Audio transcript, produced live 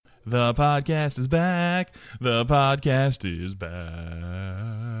The podcast is back. The podcast is back.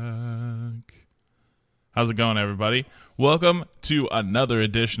 How's it going, everybody? Welcome to another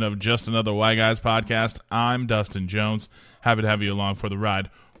edition of Just Another White Guys podcast. I'm Dustin Jones. Happy to have you along for the ride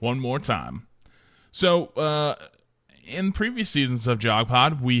one more time. So, in previous seasons of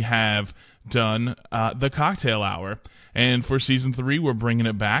JogPod, we have done the cocktail hour. And for season 3, we're bringing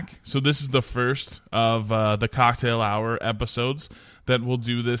it back. So this is the first of the cocktail hour episodes that we'll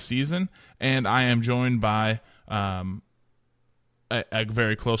do this season. And I am joined by a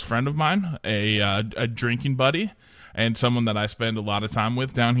very close friend of mine, a drinking buddy, and someone that I spend a lot of time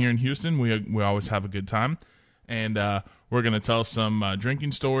with down here in Houston. We always have a good time. And we're going to tell some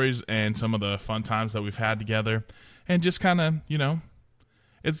drinking stories and some of the fun times that we've had together. And just kind of, you know,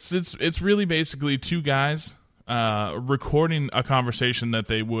 it's really basically two guys recording a conversation that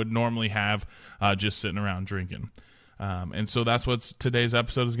they would normally have just sitting around drinking. And so that's what today's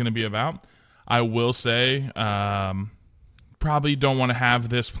episode is going to be about. I will say, probably don't want to have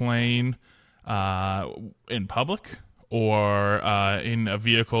this playing in public or in a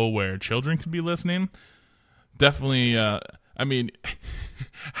vehicle where children could be listening. Definitely, I mean,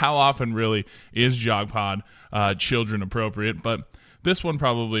 how often really is JogPod children appropriate? But this one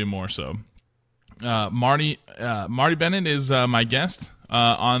probably more so. Marty Bennett is my guest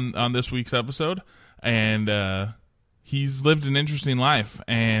on this week's episode, and he's lived an interesting life,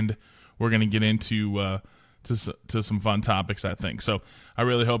 and we're going to get into to some fun topics, I think. So I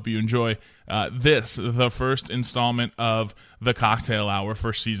really hope you enjoy the first installment of the Cocktail Hour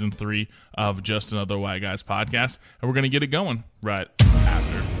for Season 3 of Just Another White Guys podcast, and we're going to get it going right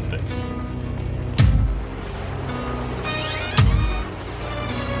after this.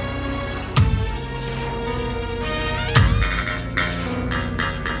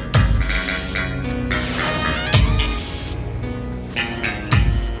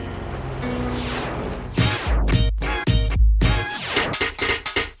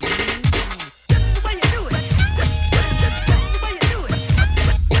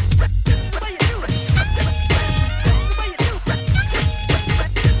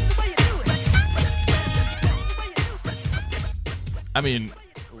 I mean,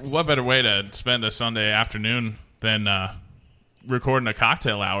 what better way to spend a Sunday afternoon than recording a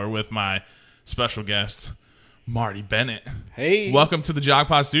cocktail hour with my special guest, Marty Bennett. Hey. Welcome to the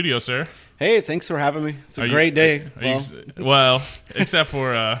JogPod studio, sir. Hey, thanks for having me. It's a great day. Well, except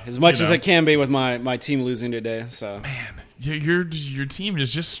for... as much as it can be with my team losing today. So Man, your team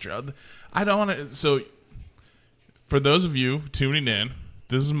is just... I don't want to... So, for those of you tuning in,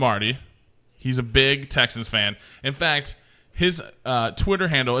 this is Marty. He's a big Texans fan. In fact... His Twitter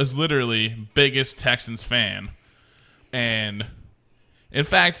handle is literally biggest Texans fan. And, in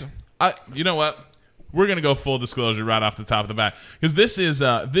fact, you know what? We're going to go full disclosure right off the top of the bat. Because this is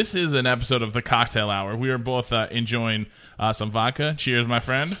an episode of the Cocktail Hour. We are both enjoying some vodka. Cheers, my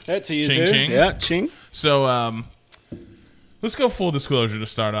friend. That to you, ching, too. Ching. Yeah, ching. So, let's go full disclosure to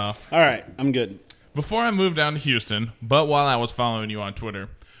start off. All right, I'm good. Before I moved down to Houston, but while I was following you on Twitter...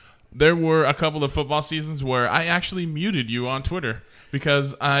 There were a couple of football seasons where I actually muted you on Twitter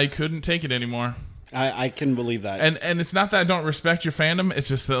because I couldn't take it anymore. I can believe that. And it's not that I don't respect your fandom. It's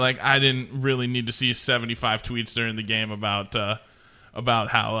just that like I didn't really need to see 75 tweets during the game about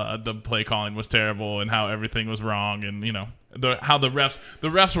how the play calling was terrible and how everything was wrong and you know how the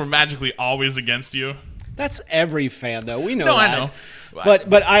refs were magically always against you. That's every fan though. We know No, that. I know.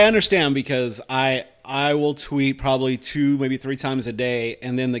 But I understand because I will tweet probably 2, maybe 3 times a day,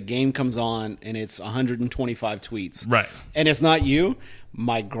 and then the game comes on, and it's 125 tweets. Right. And it's not you.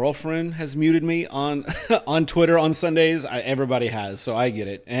 My girlfriend has muted me on on Twitter on Sundays. Everybody has, so I get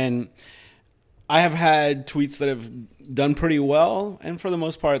it. And I have had tweets that have done pretty well, and for the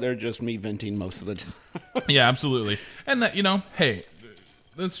most part, they're just me venting most of the time. Yeah, absolutely. And that, hey,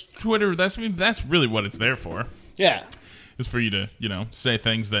 that's Twitter. That's really what it's there for. Yeah. Is for you to, say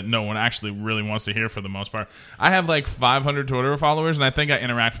things that no one actually really wants to hear for the most part. I have like 500 Twitter followers, and I think I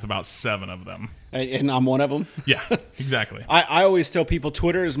interact with about 7 of them. And I'm one of them? Yeah, exactly. I always tell people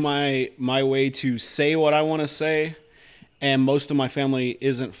Twitter is my way to say what I want to say, and most of my family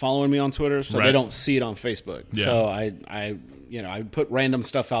isn't following me on Twitter, so they don't see it on Facebook. Yeah. So I put random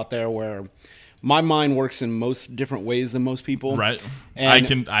stuff out there where my mind works in most different ways than most people. Right.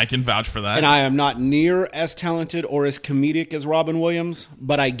 And I can vouch for that. And I am not near as talented or as comedic as Robin Williams,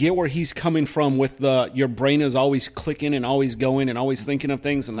 but I get where he's coming from with your brain is always clicking and always going and always thinking of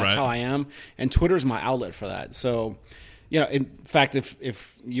things, and that's how I am. And Twitter is my outlet for that. So, in fact,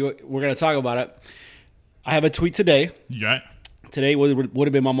 if we're going to talk about it, I have a tweet today. Yeah. Today would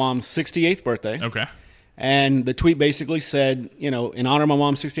have been my mom's 68th birthday. Okay. And the tweet basically said, in honor of my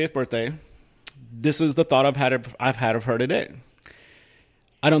mom's 68th birthday, this is the thought I've had of her today.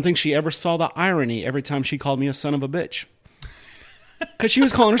 I don't think she ever saw the irony every time she called me a son of a bitch. Because she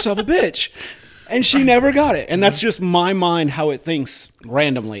was calling herself a bitch. And she never got it. And that's just my mind, how it thinks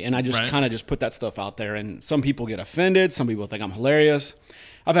randomly. And I just kind of just put that stuff out there. And some people get offended. Some people think I'm hilarious.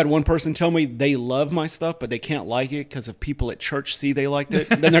 I've had one person tell me they love my stuff, but they can't like it because if people at church see they liked it,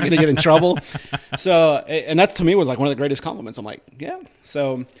 then they're going to get in trouble. So, and that to me was like one of the greatest compliments. I'm like, yeah.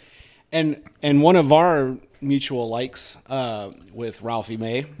 So, and one of our mutual likes with Ralphie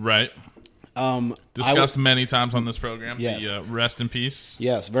May. Right. Discussed many times on this program. Yes. The rest in peace.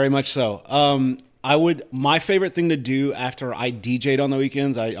 Yes, very much so. My favorite thing to do after I DJ'd on the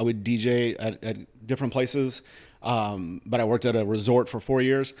weekends, I would DJ at different places. But I worked at a resort for 4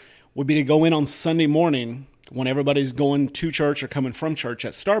 years, would be to go in on Sunday morning when everybody's going to church or coming from church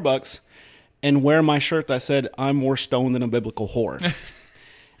at Starbucks and wear my shirt that said, I'm more stoned than a biblical whore.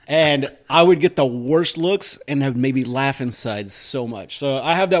 And I would get the worst looks and have maybe laugh inside so much. So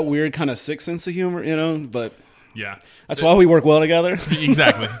I have that weird kind of sick sense of humor, but yeah, that's why we work well together.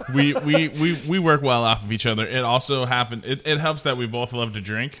 Exactly. We work well off of each other. It also happened. It helps that we both love to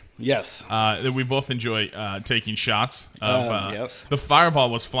drink. Yes. That we both enjoy taking shots. Yes. The fireball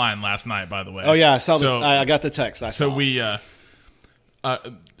was flying last night, by the way. Oh yeah, I saw. I got the text. We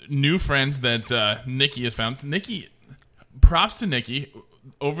new friends that Nikki has found. Nikki, props to Nikki.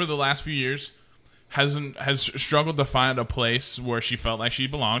 Over the last few years, has struggled to find a place where she felt like she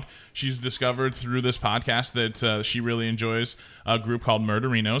belonged. She's discovered through this podcast that she really enjoys a group called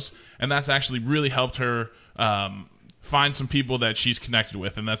Murderinos, and that's actually really helped her find some people that she's connected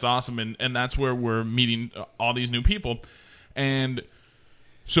with, and that's awesome. And that's where we're meeting all these new people. And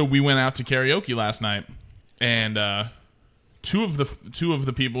so we went out to karaoke last night, and two of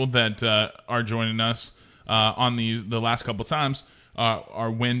the people that are joining us on the last couple times are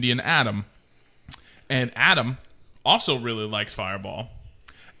Wendy and Adam. And Adam also really likes Fireball.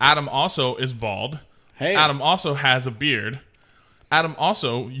 Adam also is bald. Hey. Adam also has a beard. Adam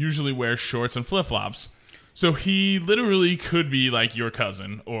also usually wears shorts and flip-flops. So he literally could be like your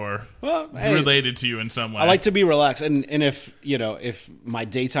cousin or related to you in some way. I like to be relaxed. And if my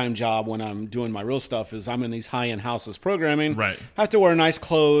daytime job when I'm doing my real stuff is I'm in these high-end houses programming, right. I have to wear nice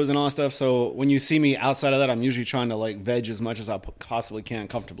clothes and all that stuff. So when you see me outside of that, I'm usually trying to veg as much as I possibly can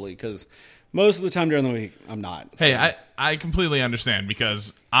comfortably because most of the time during the week, I'm not. So. Hey, I completely understand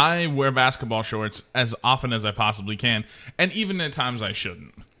because I wear basketball shorts as often as I possibly can. And even at times I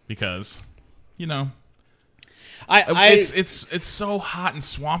shouldn't because, it's so hot and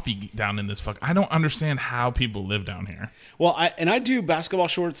swampy down in this I don't understand how people live down here. Well, I do basketball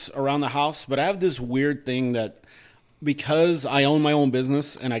shorts around the house, but I have this weird thing that because I own my own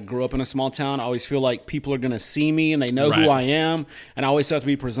business and I grew up in a small town, I always feel like people are going to see me and they know who I am, and I always have to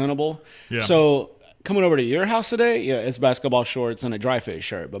be presentable. Yeah. So coming over to your house today, yeah, it's basketball shorts and a dry fit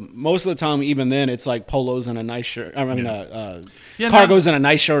shirt. But most of the time, even then, it's like polos and a nice shirt. Cargos and a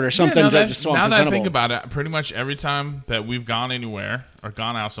nice shirt or something. Now just so that presentable. I think about it, pretty much every time that we've gone anywhere or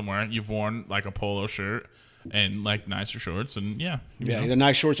gone out somewhere, you've worn like a polo shirt and like nicer shorts, and either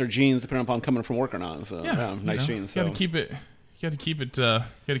nice shorts or jeans, depending upon coming from work or not. So nice jeans. You got to keep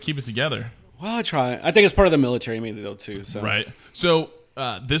it together. Well, I try. I think it's part of the military, maybe though too. So right. So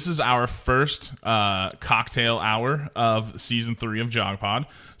this is our first cocktail hour of season 3 of JogPod.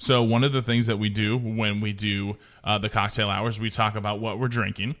 So one of the things that we do when we do the cocktail hours, we talk about what we're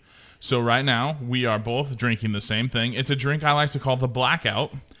drinking. So right now we are both drinking the same thing. It's a drink I like to call the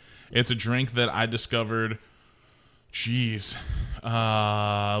Blackout. It's a drink that I discovered.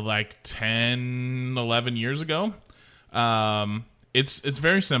 Like 10, 11 years ago. It's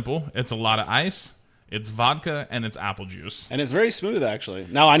very simple. It's a lot of ice, it's vodka, and it's apple juice. And it's very smooth, actually.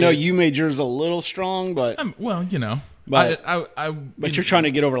 Now, I know you made yours a little strong, but... But you're trying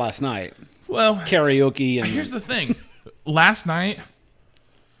to get over last night. Well... Karaoke and... Here's the thing. Last night,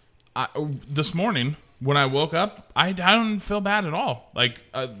 this morning, when I woke up, I don't feel bad at all.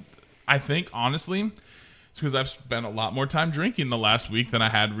 I think, honestly... It's because I've spent a lot more time drinking the last week than I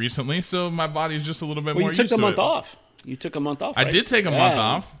had recently, so my body's just a little bit more used to it. You took the month off. You took a month off, right? I did take a month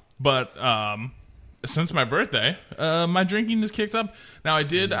off, but since my birthday, my drinking has kicked up. Now, I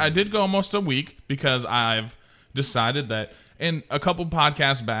did go almost a week because I've decided that in a couple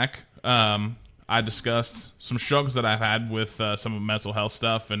podcasts back, I discussed some struggles that I've had with some of mental health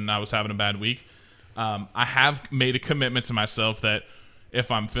stuff, and I was having a bad week. I have made a commitment to myself that if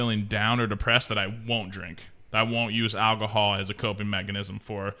I'm feeling down or depressed, that I won't drink. I won't use alcohol as a coping mechanism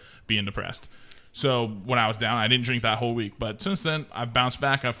for being depressed. So when I was down, I didn't drink that whole week. But since then, I've bounced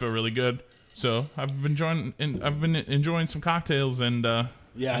back. I feel really good. So I've been enjoying some cocktails and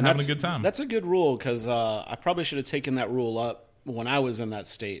having a good time. That's a good rule because I probably should have taken that rule up when I was in that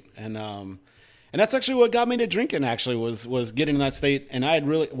state, and that's actually what got me to drinking. Actually, was getting in that state, and I had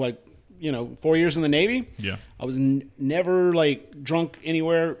really 4 years in the Navy. Yeah, I was never like drunk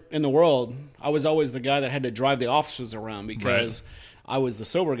anywhere in the world. I was always the guy that had to drive the officers around because I was the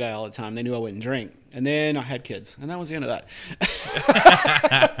sober guy all the time. They knew I wouldn't drink. And then I had kids, and that was the end of that.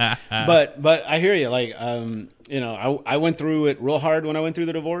 but I hear you. Like, I went through it real hard when I went through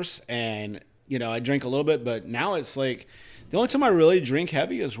the divorce, and I drank a little bit. But now it's like the only time I really drink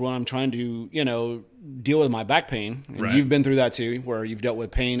heavy is when I'm trying to deal with my back pain. And you've been through that too, where you've dealt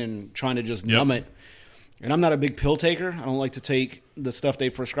with pain and trying to just numb it. And I'm not a big pill taker. I don't like to take the stuff they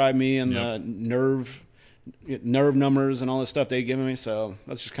prescribe me and the nerve numbers and all the stuff they've given me, so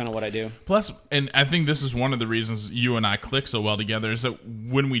that's just kind of what I do. Plus, and I think this is one of the reasons you and I click so well together, is that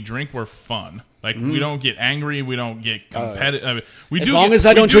when we drink, we're fun. Like, we don't get angry, we don't get competitive. As long as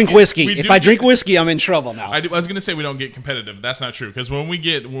I don't drink whiskey. If I drink whiskey, I'm in trouble now. I was going to say we don't get competitive. That's not true, because when we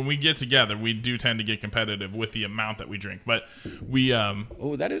get together, we do tend to get competitive with the amount that we drink. But we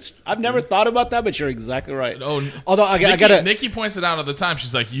that is, I've never thought about that, but you're exactly right. Although Nikki points it out all the time.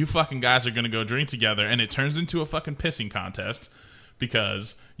 She's like, you fucking guys are going to go drink together, and it turns into a fucking pissing contest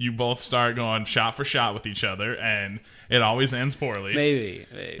because you both start going shot for shot with each other, and it always ends poorly. Maybe.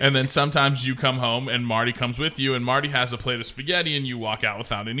 And then sometimes you come home and Marty comes with you, and Marty has a plate of spaghetti, and you walk out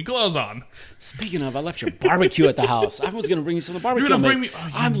without any clothes on. Speaking of, I left your barbecue at the house. I was going to bring you some of the barbecue. You're going to bring me? Oh,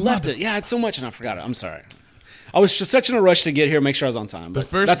 I left it. Yeah, I had so much, and I forgot it. I'm sorry. I was just such in a rush to get here, make sure I was on time. But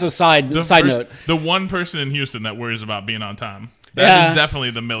that's a side note. The one person in Houston that worries about being on time. That is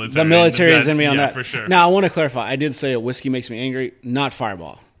definitely the military. The military is in me on that. For sure. Now, I want to clarify. I did say a whiskey makes me angry, not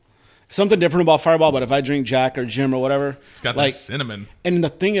Fireball. Something different about Fireball, but if I drink Jack or Jim or whatever. It's got that cinnamon. And the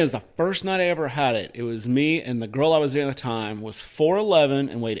thing is, the first night I ever had it, it was me and the girl I was dating at the time was 4'11"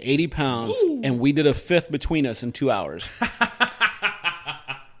 and weighed 80 pounds, and we did a fifth between us in 2 hours.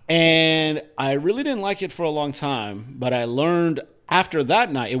 And I really didn't like it for a long time, but I learned after that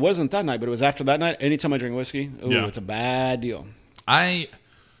night, it wasn't that night, but it was after that night, anytime I drink whiskey, it's a bad deal.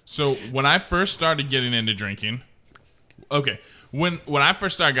 So when I first started getting into drinking, when I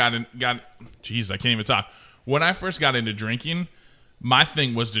first started jeez, I can't even talk. When I first got into drinking, my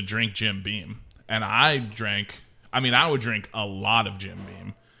thing was to drink Jim Beam, and I would drink a lot of Jim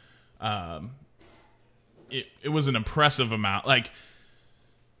Beam. It was an impressive amount. Like,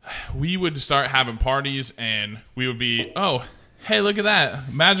 we would start having parties, and we would be, hey, look at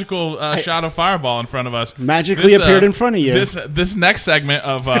that. Magical shot of Fireball in front of us. Magically appeared in front of you. This next segment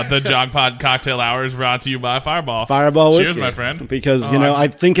of the Jog Pod Cocktail Hour is brought to you by Fireball. Fireball whiskey. Cheers, my friend. Because,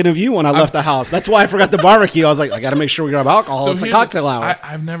 I'm thinking of you when I left the house. That's why I forgot the barbecue. I was like, I got to make sure we grab alcohol. So it's a cocktail hour.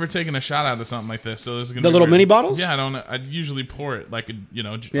 I've never taken a shot out of something like this, so this is going to be little mini bottles? Yeah, I don't know. I usually pour it like a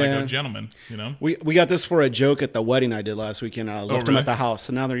gentleman, We got this for a joke at the wedding I did last weekend. I left them at the house,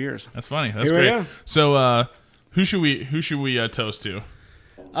 and now they're yours. That's funny. That's great. So, who should we toast to?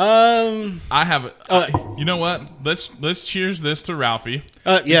 I have. You know what? Let's cheers this to Ralphie.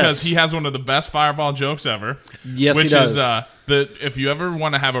 Yes, because he has one of the best Fireball jokes ever. Yes, which he does. Is if you ever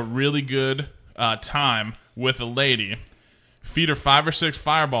want to have a really good time with a lady, feed her 5 or 6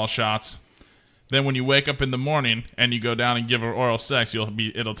 Fireball shots. Then when you wake up in the morning and you go down and give her oral sex,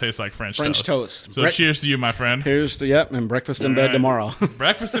 it'll taste like French toast. So cheers to you, my friend. Cheers to and breakfast in bed tomorrow.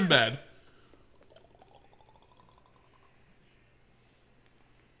 Breakfast in bed.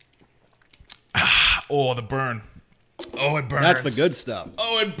 Oh, the burn. Oh, it burns. That's the good stuff.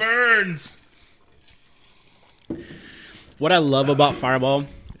 Oh, it burns. What I love about Fireball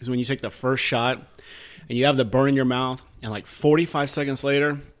is when you take the first shot and you have the burn in your mouth, and like 45 seconds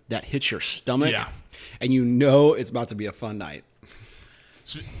later, that hits your stomach. Yeah. And you know it's about to be a fun night.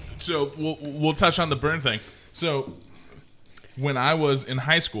 So we'll touch on the burn thing. So when I was in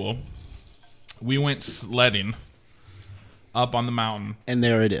high school, we went sledding up on the mountain. And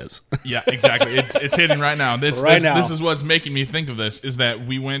there it is. Yeah, exactly. It's hitting right now. This is what's making me think of this, is that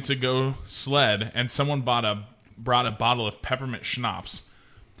we went to go sled, and someone brought a bottle of peppermint schnapps.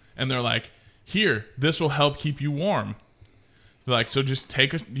 And they're like, here, this will help keep you warm. They're like, so just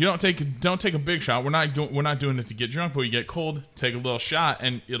don't take a big shot. We're not doing it to get drunk, but you get cold, take a little shot,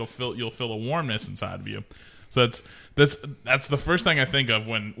 and you'll feel a warmness inside of you. So that's the first thing I think of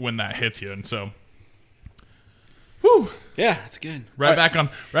when that hits you. And so, whew. Yeah, that's good. Right back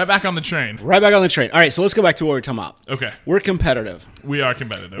on the train. Right back on the train. All right, so let's go back to what we're talking about. Okay. We're competitive. We are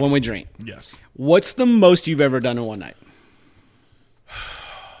competitive. When we drink. Yes. What's the most you've ever done in one night?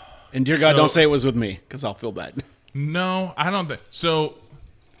 And dear God, don't say it was with me, because I'll feel bad. No, I don't think so.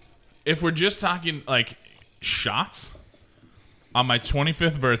 if we're just talking like shots, on my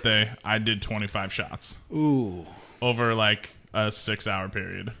 25th birthday, I did 25 shots. Ooh. Over like a 6-hour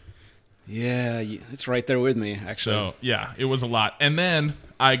period. Yeah, it's right there with me, actually. So, yeah, it was a lot. And then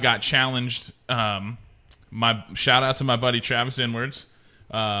I got challenged. My shout out to my buddy Travis Inwards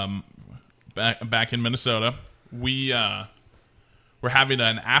back in Minnesota. We were having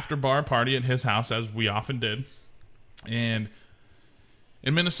an after bar party at his house, as we often did. And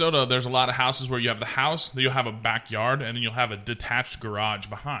in Minnesota, there's a lot of houses where you have the house, then you'll have a backyard, and then you'll have a detached garage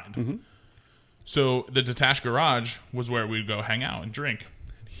behind. Mm-hmm. So the detached garage was where we'd go hang out and drink.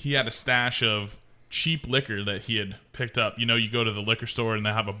 He had a stash of cheap liquor that he had picked up. You know, you go to the liquor store and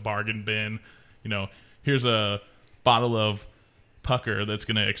they have a bargain bin. You know, here's a bottle of Pucker that's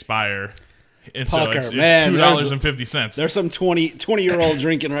going to expire. And Pucker, so it's man, $2.50. There's some 20-year-old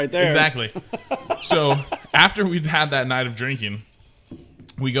drinking right there. Exactly. So after we'd had that night of drinking,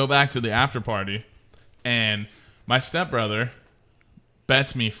 we go back to the after party, and my stepbrother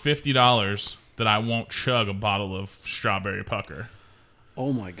bets me $50 that I won't chug a bottle of strawberry Pucker.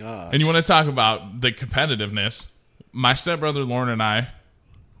 Oh, my God. And you want to talk about the competitiveness. My stepbrother Lauren and I,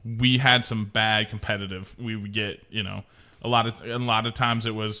 we had some bad competitive. We would get, you know, a lot of times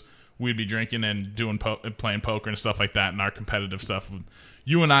it was we'd be drinking and playing poker and stuff like that, and our competitive stuff.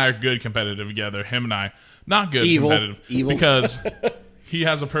 You and I are good competitive together. Him and I, not good competitive. Evil. Because he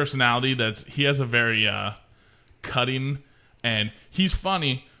has a personality he has a very cutting, and he's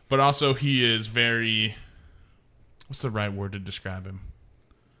funny, but also he is very, what's the right word to describe him?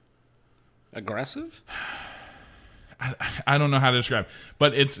 Aggressive? I don't know how to describe,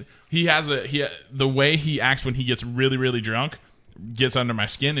 but the way he acts when he gets really, really drunk gets under my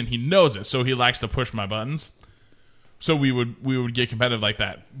skin, and he knows it, so he likes to push my buttons. So we would get competitive like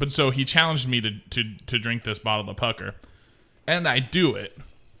that. But so he challenged me to drink this bottle of Pucker, and I do it.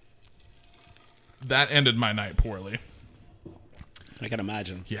 That ended my night poorly. I can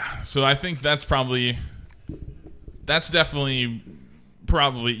imagine. Yeah, so I think that's probably the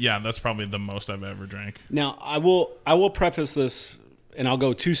most I've ever drank. Now, I will preface this, and I'll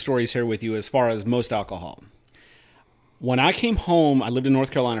go 2 stories here with you as far as most alcohol. When I came home, I lived in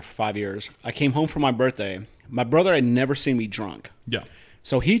North Carolina for 5 years. I came home for my birthday. My brother had never seen me drunk. Yeah.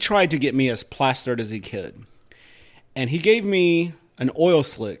 So he tried to get me as plastered as he could. And he gave me an oil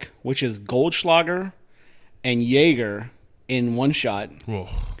slick, which is Goldschlager and Jaeger in one shot. Whoa.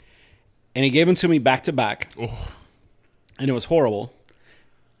 And he gave them to me back to back. Oh. And it was horrible.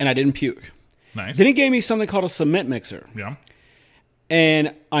 And I didn't puke. Nice. Then he gave me something called a cement mixer. Yeah.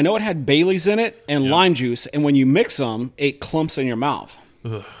 And I know it had Bailey's in it and lime juice. And when you mix them, it clumps in your mouth.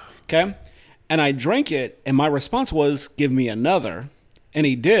 Ugh. Okay? And I drank it, and my response was, give me another. And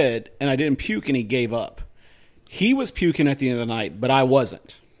he did, and I didn't puke, and he gave up. He was puking at the end of the night, but I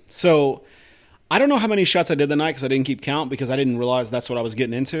wasn't. So I don't know how many shots I did the night because I didn't keep count because I didn't realize that's what I was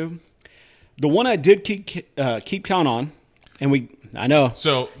getting into. The one I did keep count on, and I know.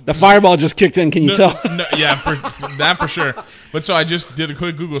 So the fireball just kicked in. Can you tell? Yeah, for sure. But so I just did a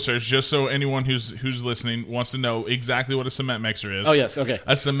quick Google search just so anyone who's listening wants to know exactly what a cement mixer is. Oh, yes. Okay.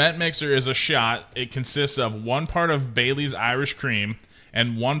 A cement mixer is a shot. It consists of 1 part of Bailey's Irish cream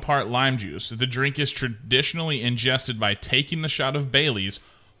and 1 part lime juice. The drink is traditionally ingested by taking the shot of Bailey's,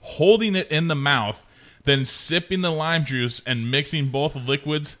 holding it in the mouth, then sipping the lime juice and mixing both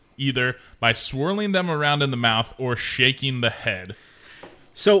liquids either by swirling them around in the mouth or shaking the head.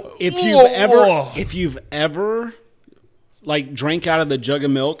 So if you've ever like drank out of the jug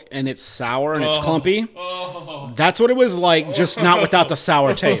of milk and it's sour and it's clumpy, that's what it was like, just not without the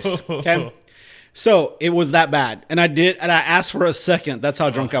sour taste. Okay. So it was that bad. And I asked for a second. That's how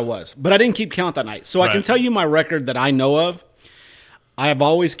drunk I was. But I didn't keep count that night. So I can tell you my record that I know of. I have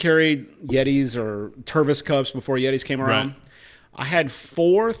always carried Yetis or Tervis cups before Yetis came around. Right. I had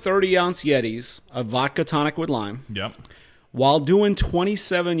 4 30-ounce Yetis of vodka tonic with lime. Yep. While doing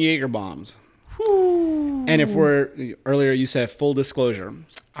 27 Jaeger bombs. Whew. And earlier you said full disclosure,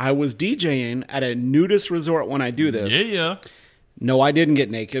 I was DJing at a nudist resort when I do this. Yeah. No, I didn't get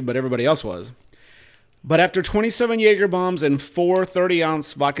naked, but everybody else was. But after 27 Jaeger bombs and 4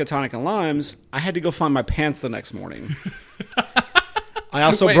 30-ounce vodka tonic and limes, I had to go find my pants the next morning. I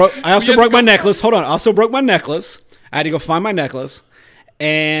also broke my necklace. Hold on. I also broke my necklace. I had to go find my necklace.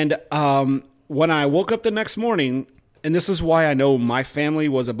 And when I woke up the next morning, and this is why I know my family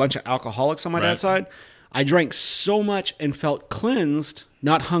was a bunch of alcoholics on my dad's side, I drank so much and felt cleansed,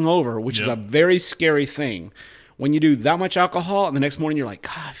 not hungover, which is a very scary thing. When you do that much alcohol, and the next morning you're like,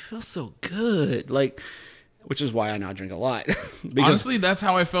 God, I feel so good. Like, which is why I now drink a lot. Honestly, that's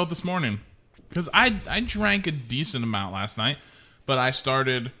how I felt this morning. Because I drank a decent amount last night, but I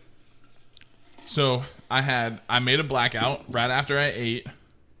started So I made a blackout right after I ate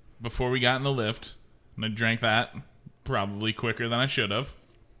before we got in the lift. And I drank that probably quicker than I should have.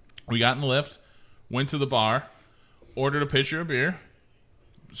 We got in the lift, went to the bar, ordered a pitcher of beer.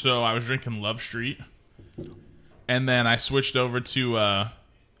 So I was drinking Love Street. And then I switched over to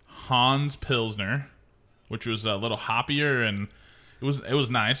Hans Pilsner, which was a little hoppier, and it was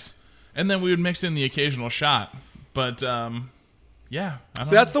nice. And then we would mix in the occasional shot. But, yeah.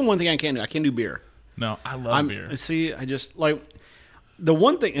 See, that's the one thing I can't do. I can't do beer. No, I love beer. See, I just, like, the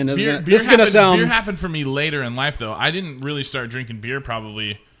one thing, and beer this is going to sound... Beer happened for me later in life, though. I didn't really start drinking beer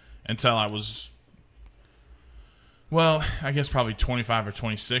probably until I was, well, I guess probably 25 or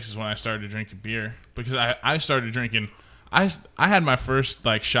 26 is when I started drinking beer. Because I started drinking, I had my first,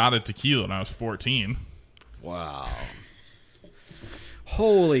 like, shot of tequila when I was 14. Wow.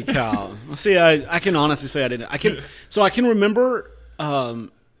 Holy cow. See, I can honestly say I didn't. I can remember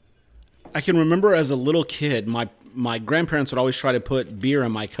as a little kid, my grandparents would always try to put beer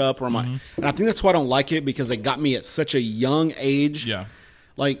in my cup or and I think that's why I don't like it, because they got me at such a young age. Yeah.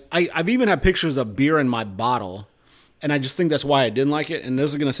 Like I've even had pictures of beer in my bottle, and I just think that's why I didn't like it. And this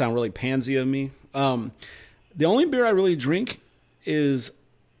is going to sound really pansy of me. The only beer I really drink is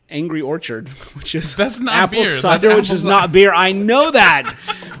Angry Orchard, which is that's not apple beer. cider, which is not beer. I know that,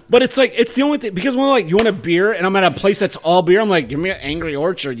 but it's like it's the only thing, because when like you want a beer and I'm at a place that's all beer, I'm like, give me an Angry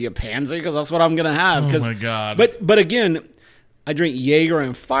Orchard, you pansy, because that's what I'm gonna have. Oh my god! But again, I drink Jaeger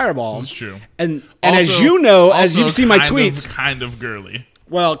and Fireball. That's true. And as you know, as you've seen my tweets, kind of girly.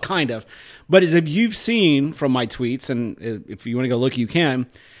 Well, kind of, but as if you've seen from my tweets, and if you want to go look, you can.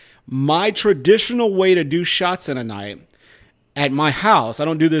 My traditional way to do shots in a night. At my house, I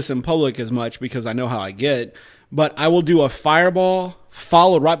don't do this in public as much because I know how I get, but I will do a Fireball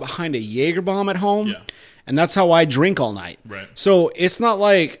followed right behind a Jaeger bomb at home, and that's how I drink all night. Right. So it's not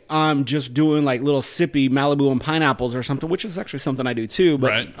like I'm just doing like little sippy Malibu and pineapples or something, which is actually something I do too,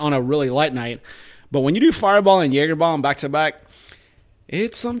 but on a really light night. But when you do Fireball and Jaeger bomb back to back,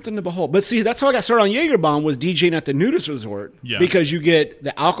 it's something to behold. But see, that's how I got started on Jaeger bomb, was DJing at the nudist resort, because you get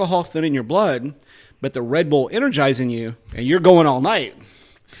the alcohol thin in your blood, but the Red Bull energizing you, and you're going all night.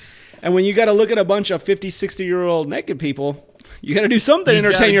 And when you got to look at a bunch of 50, 60-year-old naked people, you got to do something to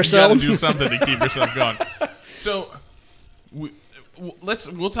entertain yourself. You got to do something to keep yourself going. So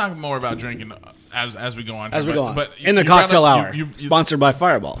we'll talk more about drinking as we go on. As we go on. But in the cocktail hour, sponsored by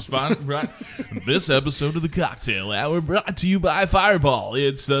Fireball. Right. This episode of the cocktail hour brought to you by Fireball.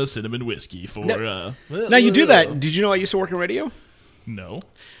 It's cinnamon whiskey for... Now, you do that. Did you know I used to work in radio? No.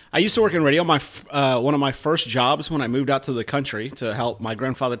 I used to work in radio. One of my first jobs when I moved out to the country to help my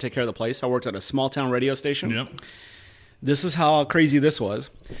grandfather take care of the place, I worked at a small town radio station. Yep. This is how crazy this was.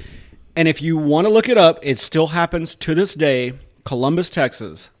 And if you want to look it up, it still happens to this day. Columbus,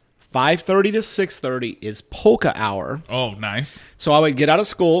 Texas, 5:30 to 6:30 is polka hour. Oh, nice. So I would get out of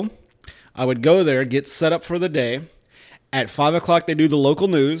school. I would go there, get set up for the day. At 5 o'clock, they do the local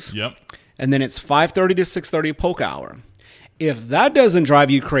news. Yep. And then it's 5:30 to 6:30 polka hour. If that doesn't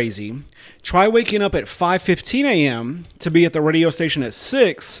drive you crazy, try waking up at 5:15 a.m. to be at the radio station at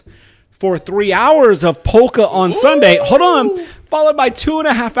 6 for 3 hours of polka on Sunday. Hold on. Followed by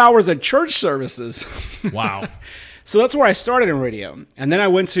 2.5 hours of church services. Wow. So that's where I started in radio. And then I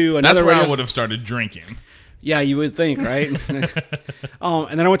went to another That's where radio. I would have started drinking. Yeah, you would think, right? And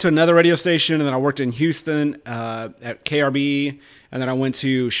then I went to another radio station, and then I worked in Houston at KRB, and then I went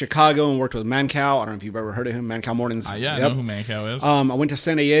to Chicago and worked with Mancow. I don't know if you've ever heard of him, Mancow Mornings. Yeah, I know who Mancow is. I went to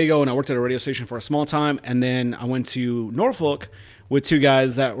San Diego, and I worked at a radio station for a small time, and then I went to Norfolk with two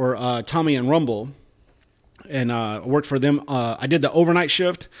guys that were Tommy and Rumble, and worked for them. I did the overnight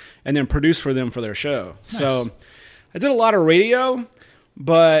shift and then produced for them for their show. Nice. So I did a lot of radio,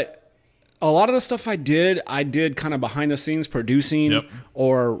 but a lot of the stuff I did kind of behind the scenes producing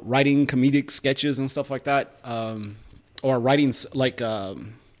or writing comedic sketches and stuff like that, or writing like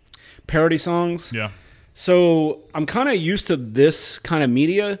parody songs. Yeah. So I'm kind of used to this kind of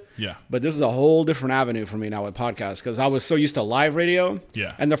media. Yeah. But this is a whole different avenue for me now with podcasts, because I was so used to live radio.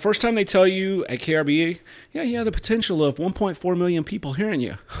 Yeah. And the first time they tell you at KRBA, the potential of 1.4 million people hearing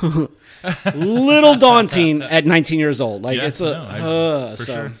you. Little daunting at 19 years old. Like it's for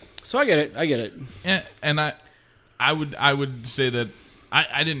sure. So I get it. And I would say that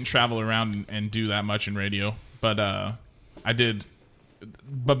I didn't travel around and do that much in radio, but I did.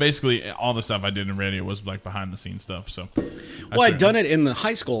 But basically, all the stuff I did in radio was like behind the scenes stuff. So, I'd done it in the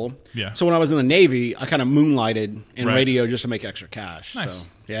high school. Yeah. So when I was in the Navy, I kind of moonlighted in radio just to make extra cash. Nice. So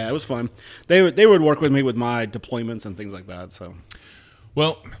yeah, it was fun. They would work with me with my deployments and things like that. So,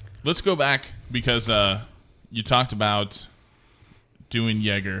 well, let's go back because you talked about doing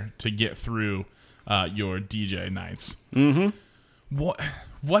Jaeger to get through your DJ nights. Mm-hmm.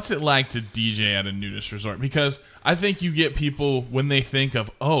 What's it like to DJ at a nudist resort? Because I think you get people when they think of,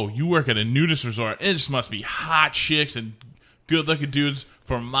 oh, you work at a nudist resort, it just must be hot chicks and good-looking dudes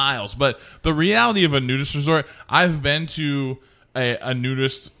for miles. But the reality of a nudist resort, I've been to a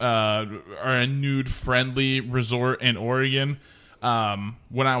nudist or a nude-friendly resort in Oregon.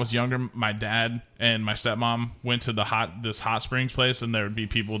 When I was younger, my dad and my stepmom went to this hot springs place, and there would be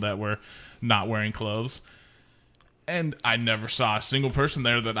people that were not wearing clothes. And I never saw a single person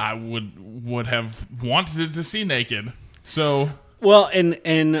there that I would have wanted to see naked. So, well,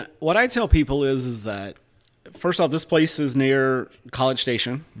 and what I tell people is that, first off, this place is near College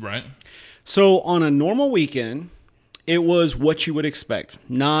Station. Right. So on a normal weekend, it was what you would expect,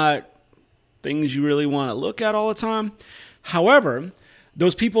 not things you really want to look at all the time. However,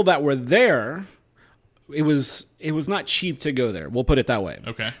 those people that were there, it was not cheap to go there. We'll put it that way.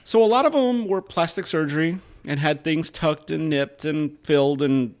 Okay. So a lot of them were plastic surgery and had things tucked and nipped and filled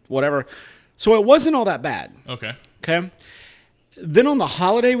and whatever. So it wasn't all that bad. Okay. Okay. Then on the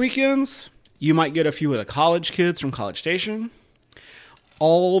holiday weekends, you might get a few of the college kids from College Station.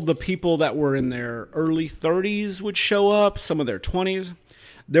 All the people that were in their early 30s would show up, some of their 20s.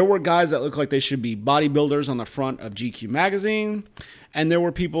 There were guys that looked like they should be bodybuilders on the front of GQ magazine. And there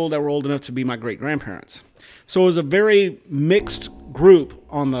were people that were old enough to be my great-grandparents. So it was a very mixed group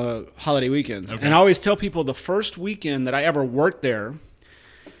on the holiday weekends. Okay. And I always tell people the first weekend that I ever worked there,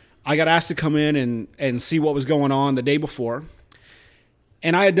 I got asked to come in and see what was going on the day before.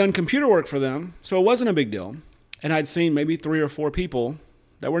 And I had done computer work for them, so it wasn't a big deal. And I'd seen maybe 3 or 4 people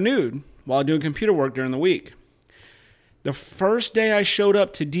that were nude while doing computer work during the week. The first day I showed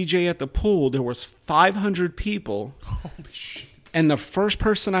up to DJ at the pool, there was 500 people. Holy shit. And the first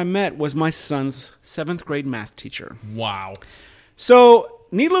person I met was my son's 7th grade math teacher. Wow. So,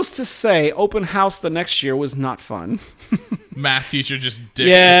 needless to say, open house the next year was not fun. Math teacher just dicks.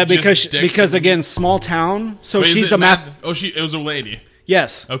 Yeah, because again, small town. So wait, she's the math. Oh, it was a lady.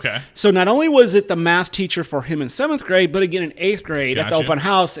 Yes. Okay. So not only was it the math teacher for him in 7th grade, but again in 8th grade at the open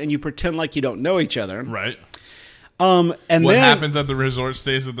house, and you pretend like you don't know each other. Right. And what then happens at the resort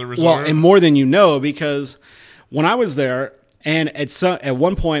stays at the resort. Well, and more than you know, because when I was there, and at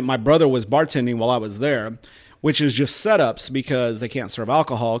one point my brother was bartending while I was there, which is just setups because they can't serve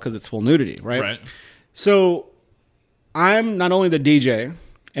alcohol because it's full nudity, right? Right. So I'm not only the DJ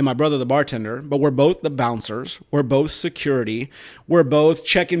and my brother the bartender, but we're both the bouncers. We're both security. We're both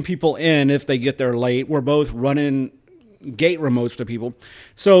checking people in if they get there late. We're both running gate remotes to people.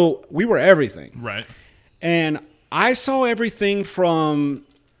 So we were everything. Right. And I saw everything from,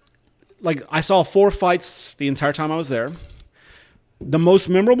 like, I saw 4 fights the entire time I was there. The most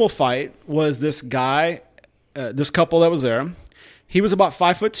memorable fight was this guy, this couple that was there. He was about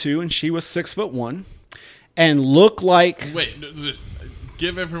 5'2" and she was 6'1", and looked like. Wait,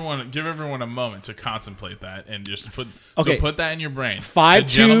 give everyone a moment to contemplate that and just put that in your brain. 5'2", the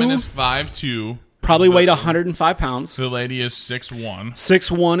gentleman is 5'2", probably weighed 105 pounds. The lady is 6'1",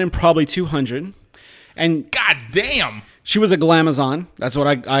 6'1" and probably 200. And God damn. She was a glamazon. That's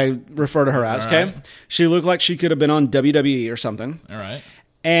what I refer to her as, okay? Right. She looked like she could have been on WWE or something. All right.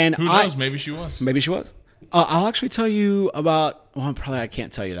 And who knows? Maybe she was. Maybe she was. I'll actually tell you about... Well, probably I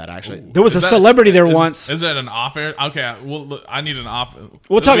can't tell you that, actually. There was a celebrity there once. Is that an off-air? Okay, well, look, I need an off...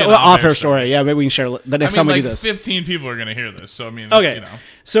 We'll talk about off-air story. Yeah, maybe we can share the next time we do this. 15 people are going to hear this, so I mean... Okay.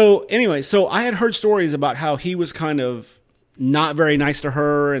 So, anyway, I had heard stories about how he was kind of not very nice to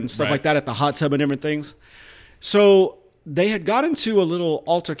her and stuff like that at the hot tub and different things. So... they had got into a little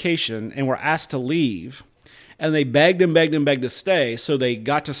altercation and were asked to leave, and they begged to stay. So they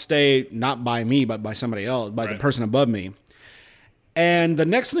got to stay not by me, but by somebody else, by the person above me. And the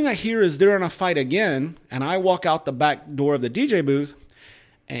next thing I hear is they're in a fight again, and I walk out the back door of the DJ booth,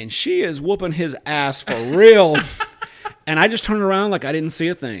 and she is whooping his ass for real. And I just turned around like I didn't see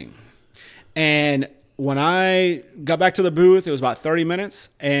a thing. And when I got back to the booth, it was about 30 minutes,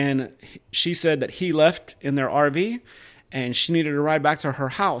 and she said that he left in their RV, and she needed to ride back to her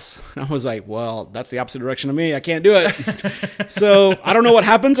house. And I was like, well, that's the opposite direction of me. I can't do it. So I don't know what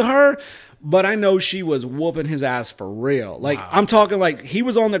happened to her, but I know she was whooping his ass for real. Like, wow. I'm talking like he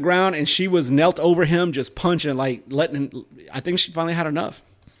was on the ground and she was knelt over him, just punching, like letting him. I think she finally had enough.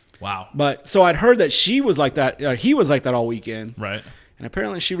 Wow. But so I'd heard that she was like that. He was like that all weekend. Right. And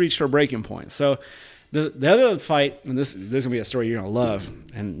apparently she reached her breaking point. So the other fight, and this is going to be a story you're going to love.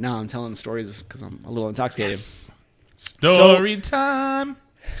 And now I'm telling stories because I'm a little intoxicated. Yes. Story time.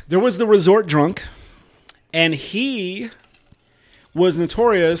 There was the resort drunk, and he was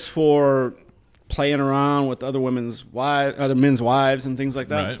notorious for playing around with other men's wives and things like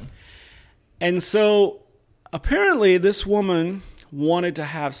that. Right. And so apparently this woman wanted to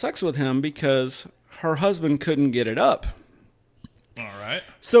have sex with him because her husband couldn't get it up. All right.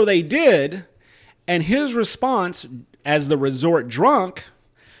 So they did, and his response as the resort drunk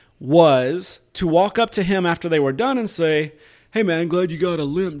was to walk up to him after they were done and say, "Hey man, glad you got a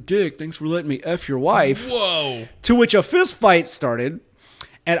limp dick. Thanks for letting me F your wife." Whoa. To which a fist fight started,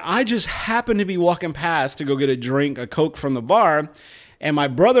 and I just happened to be walking past to go get a Coke from the bar, and my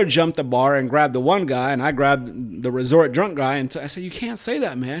brother jumped the bar and grabbed the one guy, and I grabbed the resort drunk guy, and I said, "You can't say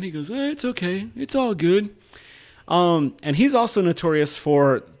that, man." He goes, "It's okay. It's all good." And he's also notorious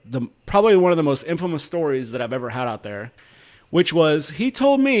for probably one of the most infamous stories that I've ever had out there, which was he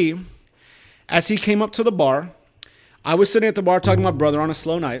told me as he came up to the bar, I was sitting at the bar talking to my brother on a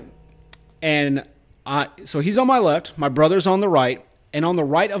slow night, and so he's on my left, my brother's on the right, and on the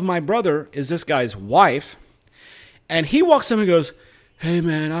right of my brother is this guy's wife, and he walks up and goes, "Hey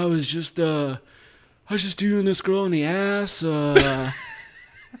man, I was just doing this girl in the ass.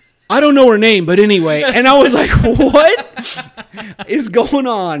 I don't know her name, but anyway." And I was like, "What is going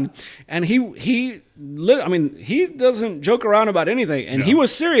on?" And he doesn't joke around about anything. And he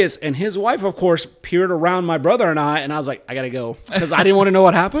was serious. And his wife, of course, peered around my brother and I was like, "I got to go," because I didn't want to know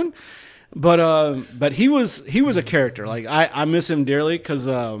what happened. But he was a character. Like I miss him dearly because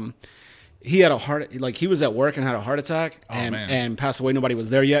he had he was at work and had a heart attack and passed away. Nobody was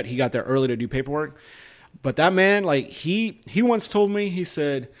there yet. He got there early to do paperwork. But that man, like he once told me, he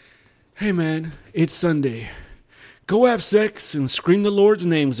said, "Hey man, it's Sunday. Go have sex and scream the Lord's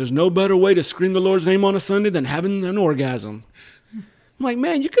name. There's no better way to scream the Lord's name on a Sunday than having an orgasm." I'm like,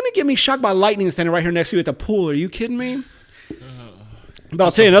 man, you're going to get me shocked by lightning standing right here next to you at the pool. Are you kidding me? But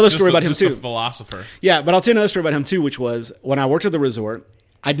I'll tell you another story about him too. Just a philosopher. Yeah, but I'll tell you another story about him too, which was when I worked at the resort,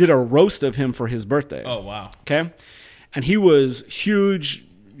 I did a roast of him for his birthday. Oh, wow. Okay? And he was huge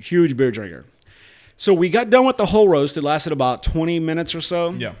beer drinker. So we got done with the whole roast. It lasted about 20 minutes or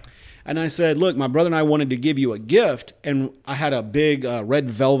so. Yeah. And I said, "Look, my brother and I wanted to give you a gift." And I had a big red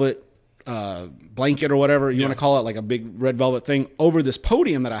velvet blanket or whatever you want to call it, like a big red velvet thing over this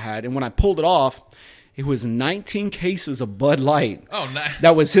podium that I had. And when I pulled it off, it was 19 cases of Bud Light. Oh, nice.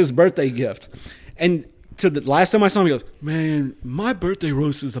 That was his birthday gift. And to the last time I saw him, he goes, "Man, my birthday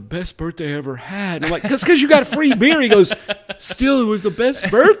roast is the best birthday I ever had." And I'm like, "That's because you got free beer." He goes, "Still, it was the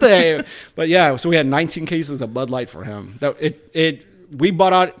best birthday." But yeah, so we had 19 cases of Bud Light for him. We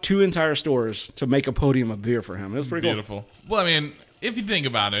bought out 2 entire stores to make a podium of beer for him. It was pretty beautiful. Well, I mean, if you think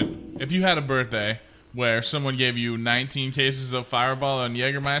about it, if you had a birthday where someone gave you 19 cases of Fireball and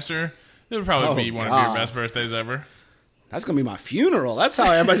Jägermeister, it would probably be one of your best birthdays ever. That's going to be my funeral. That's how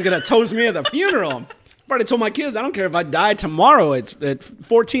everybody's going to toast me at the funeral. I've already told my kids, I don't care if I die tomorrow at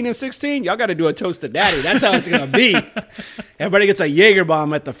 14 and 16, y'all got to do a toast to daddy. That's how it's going to be. Everybody gets a Jaeger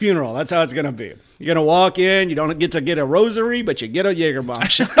bomb at the funeral. That's how it's going to be. You're going to walk in, you don't get to get a rosary, but you get a Jaeger bomb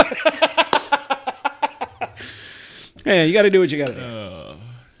shot. Hey, you got to do what you got to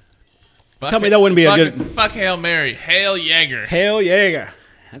do. Tell me that wouldn't be a good... Fuck Hail Mary. Hail Jaeger. Hail Jaeger.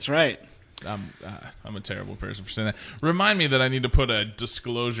 That's right. I'm a terrible person for saying that. Remind me that I need to put a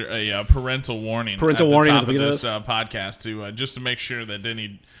disclosure, a parental warning. Parental warning at the beginning of this podcast to just to make sure that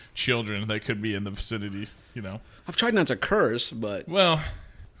any children that could be in the vicinity, I've tried not to curse, but well,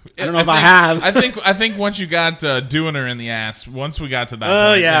 I don't know if I have. I think once you got doing her in the ass, once we got to that.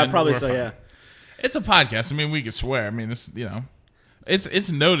 Oh point, yeah, probably so. Fine. Yeah, it's a podcast. I mean, we could swear. I mean,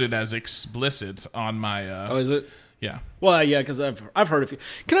 it's noted as explicit on my. Oh, is it? Yeah. Well, yeah, because I've heard of you.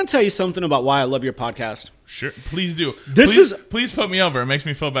 Can I tell you something about why I love your podcast? Sure, please do. Please put me over. It makes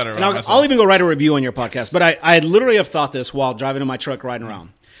me feel better about myself. I'll even go write a review on your podcast. But I literally have thought this while driving in my truck riding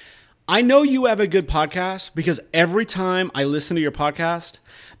around. I know you have a good podcast because every time I listen to your podcast,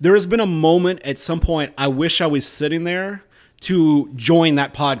 there has been a moment at some point I wish I was sitting there to join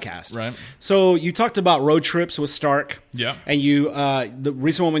that podcast. Right. So you talked about road trips with Stark. Yeah. And you, the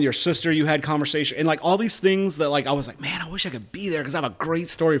recent one with your sister, you had conversation and like all these things that like, I was like, man, I wish I could be there because I have a great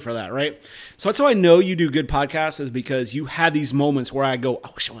story for that. Right. So that's how I know you do good podcasts is because you had these moments where I go, I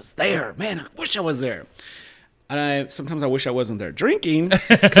wish I was there, man. I wish I was there. And sometimes I wish I wasn't there drinking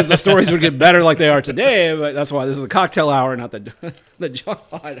because the stories would get better like they are today. But that's why this is the cocktail hour, not the junk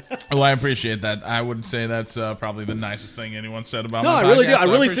pod. Well, I appreciate that. I would say that's probably the nicest thing anyone said about my podcast. No, I really do. I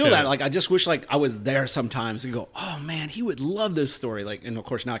so really feel that. Like I just wish like I was there sometimes and go, oh man, he would love this story. Like, and of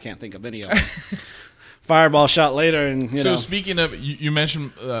course now I can't think of any of them. Fireball shot later, and you know. Speaking of, you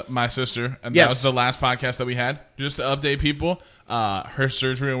mentioned my sister, and yes. That was the last podcast that we had. Just to update people, her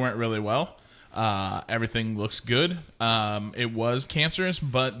surgery went really well. Everything looks good. It was cancerous,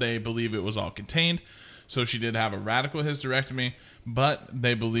 but they believe it was all contained. So she did have a radical hysterectomy, but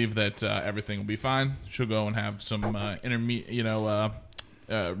they believe that everything will be fine. She'll go and have some regular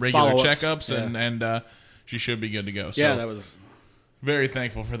Follow-ups. checkups, and she should be good to go. So Yeah, that was very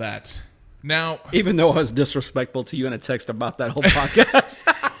thankful for that. Now, even though I was disrespectful to you in a text about that whole podcast.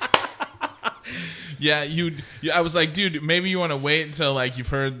 yeah, I was like, dude, maybe you want to wait until like you've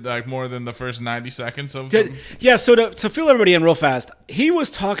heard like more than the first 90 seconds of them. Yeah, so to fill everybody in real fast, he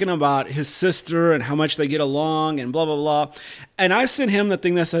was talking about his sister and how much they get along and blah, blah, blah. And I sent him the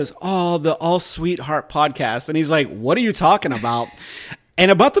thing that says, oh, the All Sweetheart podcast. And he's like, what are you talking about? And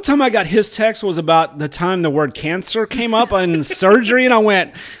about the time I got his text was about the time the word cancer came up on surgery. And I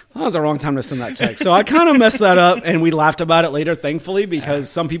went, that was the wrong time to send that text. So I kind of messed that up. And we laughed about it later, thankfully, because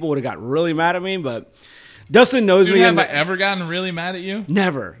some people would have got really mad at me. But Dustin knows Dude, me. have I ever gotten really mad at you?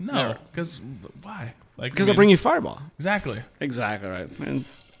 Never. No. Because why? Because I bring you Fireball. Exactly. Exactly right.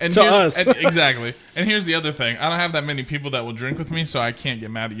 And to us. Exactly. And here's the other thing. I don't have that many people that will drink with me, so I can't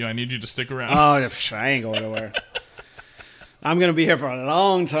get mad at you. I need you to stick around. Oh, I ain't going nowhere. I'm going to be here for a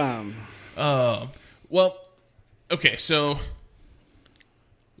long time. Well, okay, so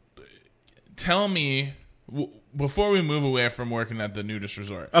tell me, before we move away from working at the nudist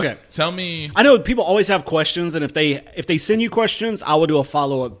resort, Okay. tell me. I know people always have questions, and if they send you questions, I will do a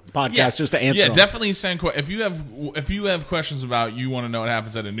follow-up podcast just to answer Yeah, them. definitely send if you have questions about you want to know what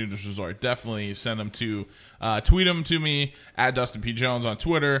happens at a nudist resort, definitely send them to tweet them to me at Dustin P. Jones on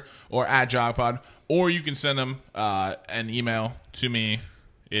Twitter or at JogPod, or you can send them an email to me.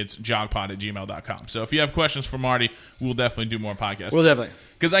 It's jogpod@gmail.com. So if you have questions for Marty, we'll definitely do more podcasts. We'll definitely.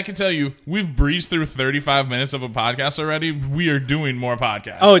 Because I can tell you, we've breezed through 35 minutes of a podcast already. We are doing more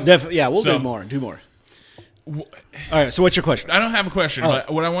podcasts. Oh, definitely. Yeah, we'll do more. All right, so what's your question? I don't have a question,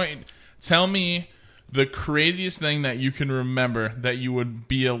 but what I want you tell me the craziest thing that you can remember that you would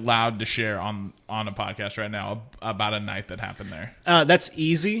be allowed to share on a podcast right now about a night that happened there. That's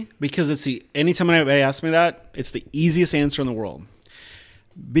easy because anytime anybody asks me that, it's the easiest answer in the world.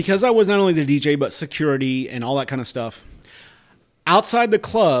 Because I was not only the DJ, but security and all that kind of stuff. Outside the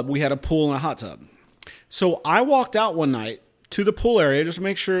club, we had a pool and a hot tub. So I walked out one night to the pool area just to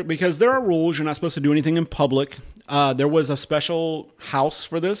make sure, because there are rules. You're not supposed to do anything in public. There was a special house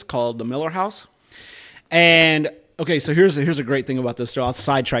for this called the Miller House. And, okay, so here's a great thing about this. So I'll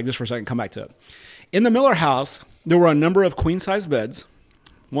sidetrack just for a second, come back to it. In the Miller House, there were a number of queen-size beds.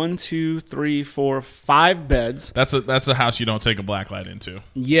 1, 2, 3, 4, 5 beds. That's a house you don't take a black light into.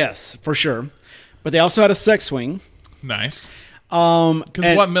 Yes, for sure. But they also had a sex swing. Nice.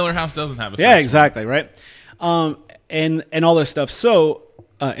 Because what Miller House doesn't have a sex swing? Yeah, exactly, right? And all this stuff. So,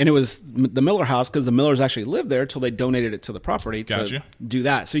 and it was the Miller House because the Millers actually lived there until they donated it to the property to do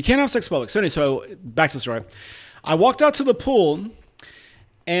that. So you can't have sex public. So anyway, so back to the story. I walked out to the pool,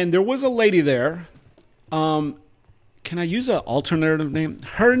 and there was a lady there. Can I use an alternative name?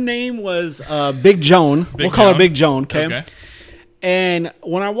 Her name was Big Joan. We'll call her Big Joan, okay? And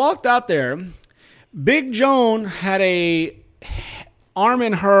when I walked out there, Big Joan had a arm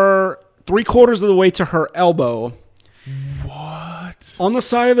in her 3/4 of the way to her elbow. What? On the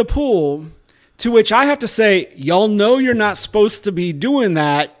side of the pool, to which I have to say, y'all know you're not supposed to be doing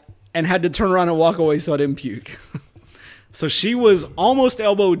that, and had to turn around and walk away so I didn't puke. So she was almost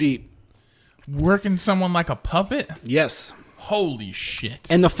elbow deep. Working someone like a puppet? Yes. Holy shit.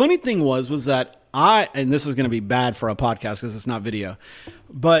 And the funny thing was that and this is going to be bad for a podcast because it's not video,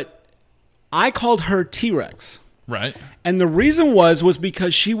 but I called her T-Rex. Right. And the reason was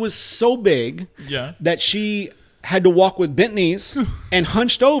because she was so big that she had to walk with bent knees and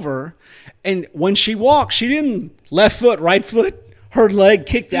hunched over. And when she walked, she didn't left foot, right foot. Her leg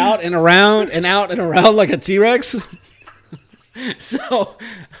kicked out and around and out and around like a T-Rex. So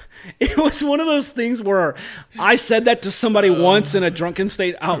it was one of those things where I said that to somebody once in a drunken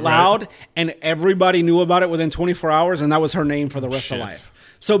state out loud, and everybody knew about it within 24 hours, and that was her name for the rest of life.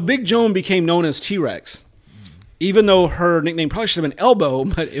 So Big Joan became known as T-Rex, even though her nickname probably should have been Elbow,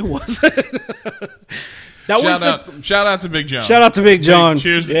 but it wasn't. Shout out to Big Joan. Shout out to Big Joan.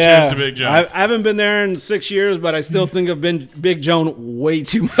 Cheers to Big Joan. I haven't been there in 6 years, but I still think of Big Joan way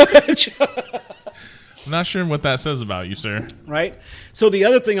too much. I'm not sure what that says about you, sir. Right? So the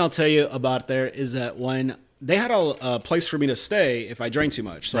other thing I'll tell you about there is that when they had a place for me to stay if I drank too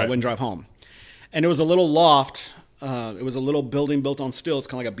much, so I wouldn't drive home. And it was a little loft. It was a little building built on stilts,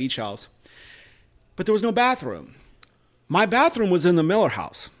 kind of like a beach house. But there was no bathroom. My bathroom was in the Miller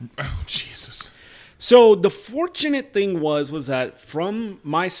House. Oh, Jesus. So the fortunate thing was that from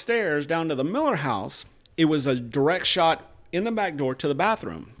my stairs down to the Miller House, it was a direct shot in the back door to the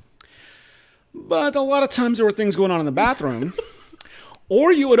bathroom. But a lot of times there were things going on in the bathroom.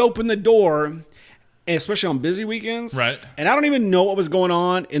 Or you would open the door especially on busy weekends. Right. And I don't even know what was going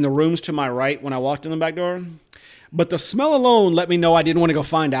on in the rooms to my right when I walked in the back door. But the smell alone let me know I didn't want to go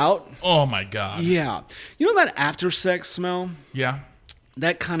find out. Oh, my God. Yeah. You know that after sex smell? Yeah.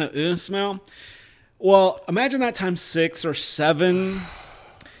 That kind of smell? Well, imagine that times 6 or 7.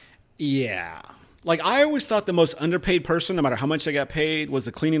 Yeah. Like, I always thought the most underpaid person, no matter how much they got paid, was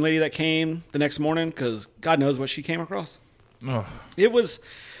the cleaning lady that came the next morning, because God knows what she came across. Oh. It was...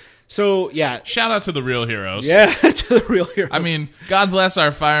 So, yeah. Shout out to the real heroes. Yeah, to the real heroes. I mean, God bless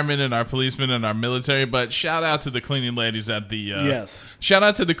our firemen and our policemen and our military, but shout out to the cleaning ladies at the... yes. Shout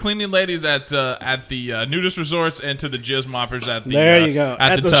out to the cleaning ladies at the nudist resorts and to the jizz moppers at the... There you go.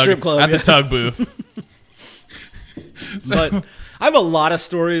 At the tug, strip club. At the tug booth. But I have a lot of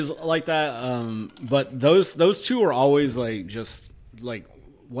stories like that, but those two are always like just like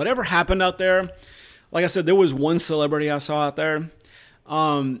whatever happened out there. Like I said, there was one celebrity I saw out there,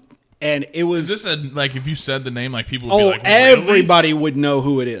 and it was... Is this like if you said the name, like people would be like, really? Everybody would know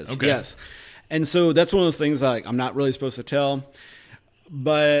who it is. Okay. Yes, and so that's one of those things that, like, I'm not really supposed to tell.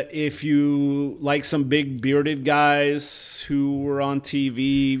 But if you like some big bearded guys who were on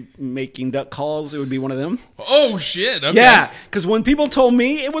TV making duck calls, it would be one of them. Oh, shit. Okay. Yeah, because when people told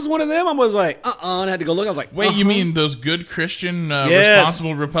me it was one of them, I was like, and I had to go look. I was like, wait, you mean those good Christian,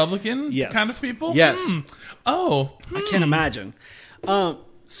 responsible Republican kind of people? Yes. Oh. I can't imagine.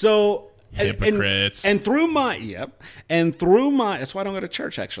 So... Hypocrites. And through my that's why I don't go to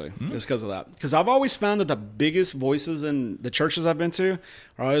church, actually. It's because of that. Because I've always found that the biggest voices in the churches I've been to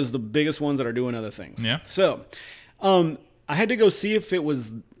are always the biggest ones that are doing other things. Yeah. So I had to go see if it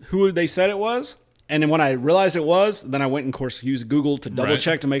was who they said it was. And then when I realized it was, then I went and, of course, used Google to double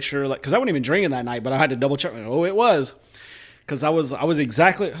check to make sure, like, because I wasn't even drinking that night, but I had to double check. Oh, it was. Because I was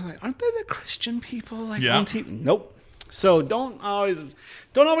exactly, I'm like, aren't they the Christian people like on TV? Nope. So don't always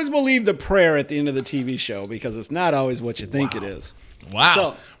believe the prayer at the end of the TV show, because it's not always what you think it is. Wow.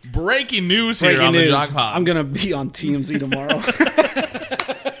 So, breaking news here on the Jock Pod. I'm going to be on TMZ tomorrow.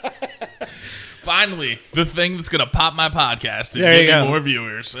 Finally, the thing that's going to pop my podcast and give me more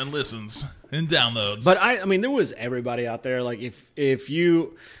viewers and listens and downloads. But I mean, there was everybody out there. Like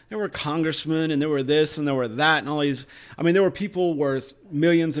there were congressmen and there were this and there were that and all these. I mean, there were people worth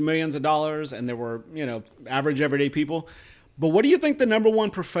millions and millions of dollars, and there were, average everyday people. But what do you think the number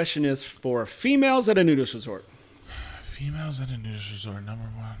one profession is for females at a nudist resort? Females at a nudist resort, number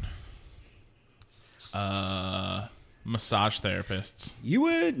one. Massage therapists. You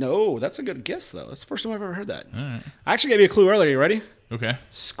would? No, that's a good guess, though. That's the first time I've ever heard that. All right. I actually gave you a clue earlier. You ready? Okay.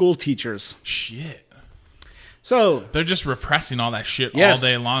 School teachers. Shit. So they're just repressing all that shit all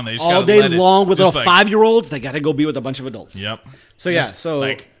day long. They just all day long with little 5-year-olds. They got to go be with a bunch of adults. Yep. So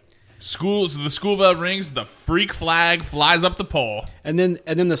like schools, the school bell rings, the freak flag flies up the pole, and then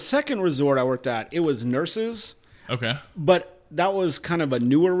the second resort I worked at, it was nurses. Okay. But that was kind of a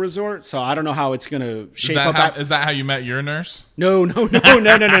newer resort, so I don't know how it's going to shape up. Is that how you met your nurse? No. No,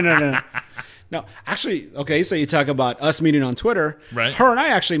 actually, okay, so you talk about us meeting on Twitter. Right. Her and I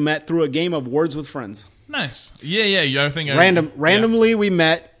actually met through a game of Words with Friends. Nice. Yeah. I think randomly we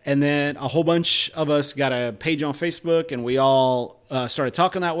met, and then a whole bunch of us got a page on Facebook, and we all started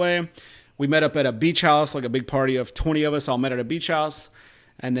talking that way. We met up at a beach house, like a big party of 20 of us all met at a beach house,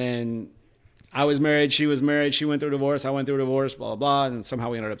 and then I was married, she was married, she went through a divorce, I went through a divorce, blah, blah, blah, and somehow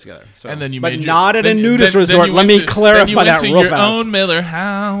we ended up together. So, and then not at a nudist resort. Let me clarify that real fast. Your own Miller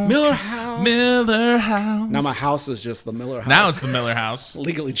House. Miller House. Now my house is just the Miller House. Now it's the Miller House.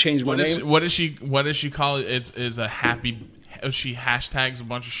 Legally changed my name. What does she call it? It's a happy... She hashtags a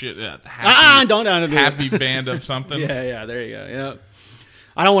bunch of shit. Don't happy band of something. Yeah, there you go. Yeah.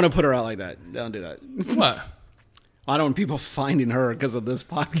 I don't want to put her out like that. Don't do that. What? I don't want people finding her because of this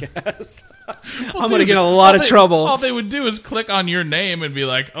podcast. I'm going to get in a lot of trouble. All they would do is click on your name and be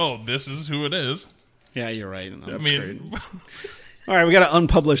like, oh, this is who it is. Yeah, you're right. All right, we got to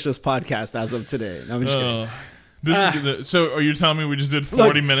unpublish this podcast as of today. No, I'm just kidding. So are you telling me we just did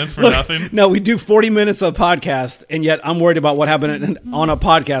 40 minutes for nothing? No, we do 40 minutes of podcast, and yet I'm worried about what happened on a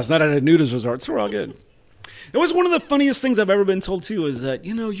podcast, not at a nudist resort. So we're all good. It was one of the funniest things I've ever been told, too, is that,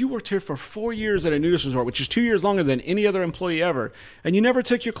 you worked here for 4 years at a nudist resort, which is 2 years longer than any other employee ever, and you never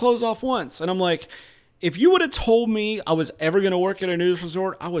took your clothes off once. And I'm like, if you would have told me I was ever going to work at a nudist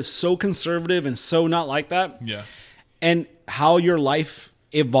resort, I was so conservative and so not like that. Yeah. And how your life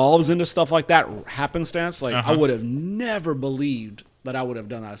evolves into stuff like that, happenstance, I would have never believed that I would have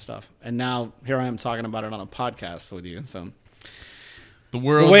done that stuff. And now here I am talking about it on a podcast with you, so... The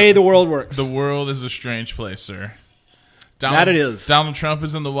way the world works. The world is a strange place, sir. Donald Trump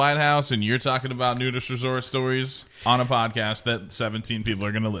is in the White House, and you're talking about nudist resort stories on a podcast that 17 people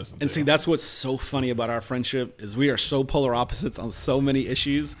are going to listen to. And see, that's what's so funny about our friendship is we are so polar opposites on so many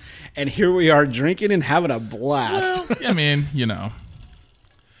issues, and here we are drinking and having a blast. Well, I mean,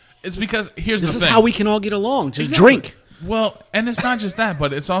 it's because here's the thing. This is how we can all get along. Just drink. Well, and it's not just that,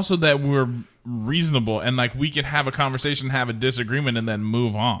 but it's also that we're reasonable and like we can have a conversation, have a disagreement, and then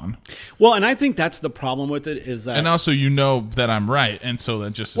move on. Well, and I think that's the problem with it is that, and also that I'm right, and so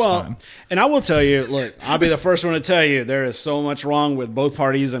that just is fine. And I will tell you, look, I'll be the first one to tell you there is so much wrong with both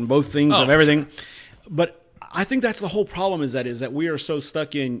parties and both things of everything, but I think that's the whole problem is that we are so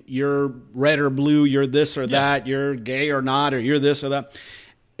stuck in you're red or blue, you're this or that, you're gay or not, or you're this or that.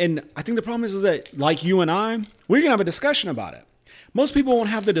 And I think the problem is that, like you and I, we're going to have a discussion about it. Most people won't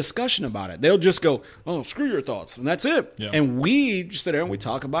have the discussion about it. They'll just go, oh, screw your thoughts, and that's it. Yeah. And we just sit there and we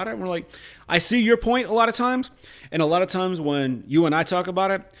talk about it, and we're like, I see your point a lot of times, and a lot of times when you and I talk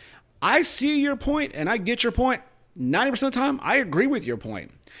about it, I see your point, and I get your point. 90% of the time, I agree with your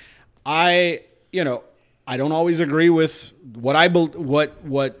point. I don't always agree with what I don't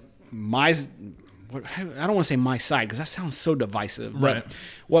want to say my side because that sounds so divisive. But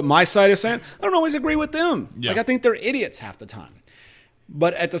what my side is saying, I don't always agree with them. Yeah. Like I think they're idiots half the time.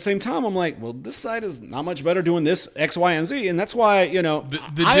 But at the same time, I'm like, well, this side is not much better doing this X, Y, and Z. And that's why,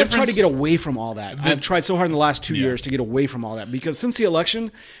 I have tried to get away from all that. I've tried so hard in the last 2 years to get away from all that. Because since the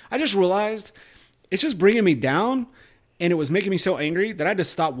election, I just realized it's just bringing me down. And it was making me so angry that I had to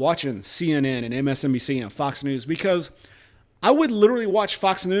stop watching CNN and MSNBC and Fox News. Because I would literally watch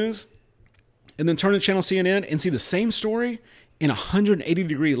Fox News and then turn to channel CNN and see the same story in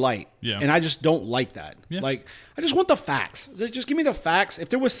 180-degree light. Yeah. And I just don't like that. Yeah. Like, I just want the facts. Just give me the facts. If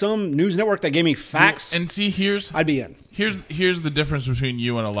there was some news network that gave me facts, and see, I'd be in. Here's the difference between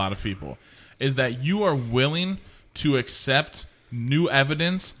you and a lot of people, is that you are willing to accept new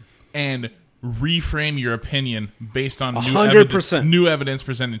evidence and reframe your opinion based on 100% new evidence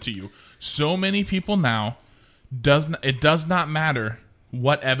presented to you. So many people now, it does not matter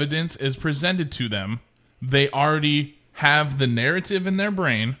what evidence is presented to them. They already have the narrative in their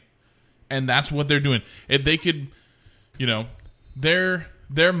brain, and that's what they're doing. If they could, their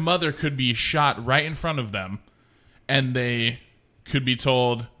mother could be shot right in front of them, and they could be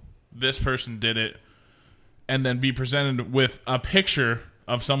told this person did it, and then be presented with a picture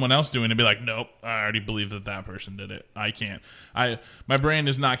of someone else doing it, and be like, nope, I already believe that person did it. I can't. My brain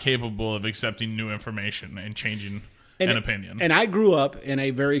is not capable of accepting new information and changing an opinion. And I grew up in a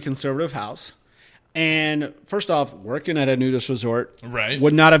very conservative house. And first off, working at a nudist resort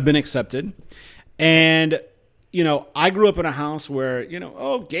would not have been accepted. And, I grew up in a house where,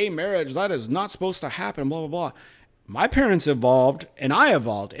 gay marriage, that is not supposed to happen, blah, blah, blah. My parents evolved and I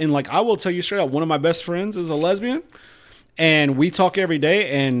evolved. And I will tell you straight up, one of my best friends is a lesbian. And we talk every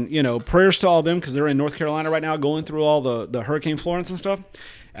day. And, prayers to all of them because they're in North Carolina right now going through all the Hurricane Florence and stuff.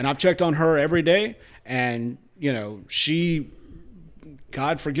 And I've checked on her every day. And, she...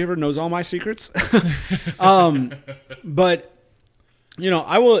 God forgive her, knows all my secrets. But,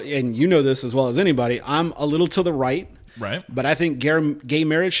 I will, and you know this as well as anybody, I'm a little to the right. Right. But I think gay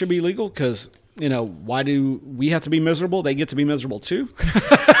marriage should be legal because, why do we have to be miserable? They get to be miserable too.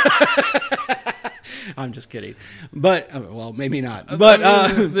 I'm just kidding. But, well, maybe not. But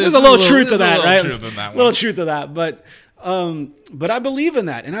there's a little truth to that, right? A little truth to that. But I believe in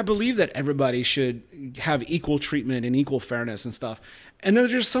that. And I believe that everybody should have equal treatment and equal fairness and stuff. And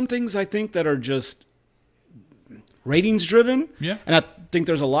there's just some things I think that are just ratings driven. Yeah. And I think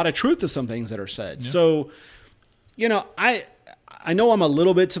there's a lot of truth to some things that are said. Yeah. So, I know I'm a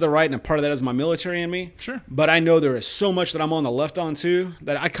little bit to the right, and a part of that is my military in me. Sure. But I know there is so much that I'm on the left on too,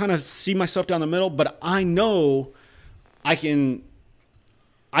 that I kind of see myself down the middle, but I know I can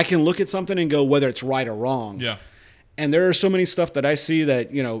look at something and go whether it's right or wrong. Yeah. And there are so many stuff that I see that,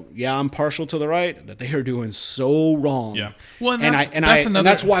 I'm partial to the right, that they are doing so wrong. Yeah. Well, and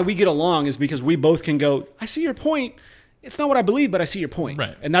that's why we get along, is because we both can go, I see your point. It's not what I believe, but I see your point.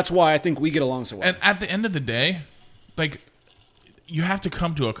 Right. And that's why I think we get along so well. And at the end of the day, you have to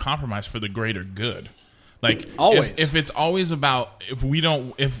come to a compromise for the greater good. Always. If it's always about if we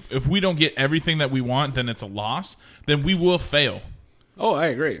don't get everything that we want, then it's a loss. Then we will fail. Oh, I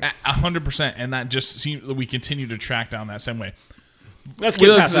agree. 100%, and that just seems we continue to track down that same way. Let's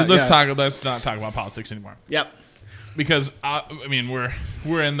not talk about politics anymore. Yep. Because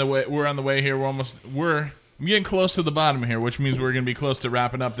we're on the way here. We're getting close to the bottom here, which means we're going to be close to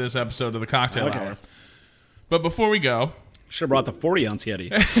wrapping up this episode of the Cocktail Hour. But before we go, should have brought the 40-ounce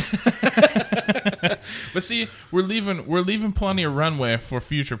Yeti. But see, we're leaving plenty of runway for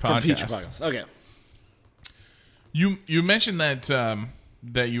future podcasts. Okay. You mentioned that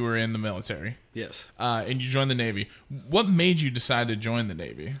that you were in the military. Yes. And you joined the Navy. What made you decide to join the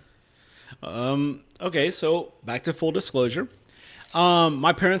Navy? Okay, so back to full disclosure.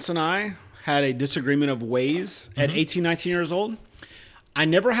 My parents and I had a disagreement of ways at 18, 19 years old. I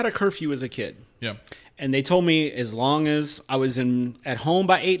never had a curfew as a kid. Yeah. And they told me as long as I was at home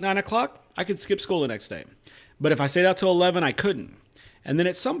by 8, 9 o'clock, I could skip school the next day. But if I stayed out till 11, I couldn't. And then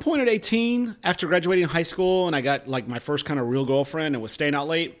at some point at 18, after graduating high school and I got like my first kind of real girlfriend and was staying out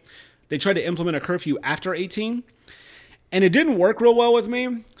late, they tried to implement a curfew after 18. And it didn't work real well with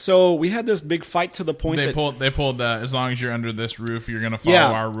me. So we had this big fight to the point they pulled as long as you're under this roof, you're going to follow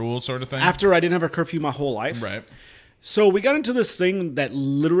our rules sort of thing. After I didn't have a curfew my whole life. Right. So we got into this thing that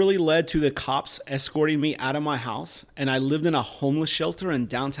literally led to the cops escorting me out of my house. And I lived in a homeless shelter in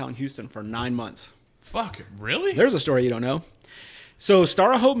downtown Houston for 9 months. Fuck, really? There's a story you don't know. So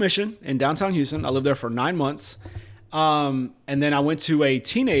Star of Hope Mission in downtown Houston. I lived there for 9 months. And then I went to a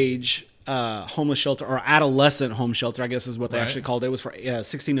teenage homeless shelter, or adolescent home shelter, I guess is what they actually called it. It was for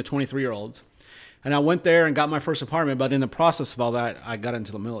 16 to 23-year-olds. And I went there and got my first apartment, but in the process of all that, I got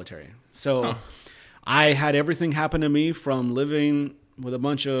into the military. So I had everything happen to me, from living with a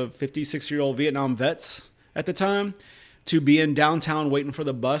bunch of 56-year-old Vietnam vets at the time to being downtown waiting for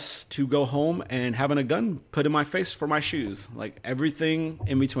the bus to go home and having a gun put in my face for my shoes. Like everything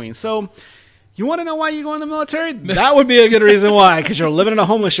in between. So you want to know why you go in the military? That would be a good reason why, because you're living in a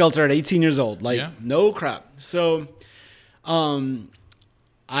homeless shelter at 18 years old. Like, no crap. So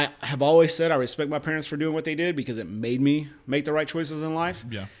I have always said I respect my parents for doing what they did because it made me make the right choices in life.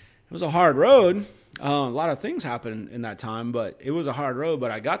 Yeah. It was a hard road. A lot of things happened in that time, but it was a hard road, but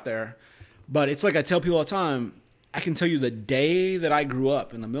I got there. But it's like I tell people all the time, I can tell you the day that I grew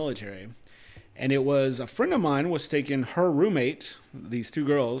up in the military, and it was a friend of mine was taking her roommate, these two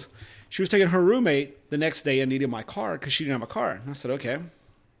girls, she was taking her roommate the next day and needed my car because she didn't have a car. And I said, okay.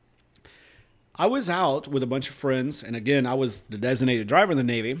 I was out with a bunch of friends, and again, I was the designated driver in the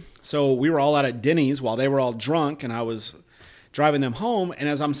Navy. So we were all out at Denny's while they were all drunk, and I was driving them home. And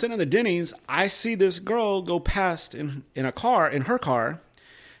as I'm sitting in the Denny's, I see this girl go past in her car,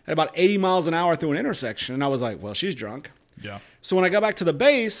 at about 80 miles an hour through an intersection. And I was like, well, she's drunk. Yeah. So when I got back to the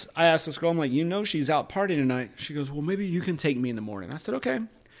base, I asked this girl, I'm like, she's out partying tonight. She goes, well, maybe you can take me in the morning. I said, okay.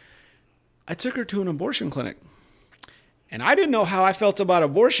 I took her to an abortion clinic. And I didn't know how I felt about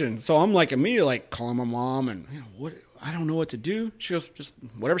abortion. So I'm like immediately calling my mom and, what? I don't know what to do. She goes, just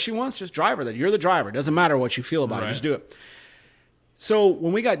whatever she wants, just drive her. You're the driver. It doesn't matter what you feel about it. Just do it. So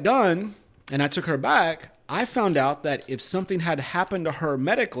when we got done and I took her back, I found out that if something had happened to her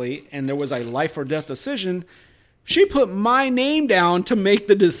medically and there was a life or death decision, she put my name down to make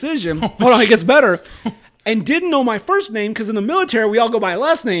the decision. Hold on, it gets better. And didn't know my first name because in the military, we all go by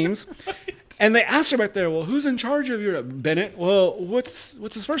last names. Right. And they asked her back there, well, who's in charge of your Bennett? Well, what's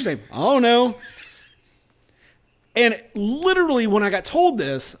his first name? I don't know. And literally when I got told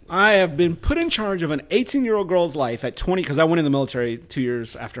this, I have been put in charge of an 18-year-old girl's life at 20, because I went in the military 2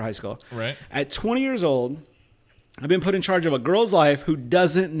 years after high school. Right. At 20 years old, I've been put in charge of a girl's life who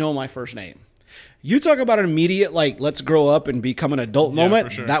doesn't know my first name. You talk about an immediate, let's grow up and become an adult moment.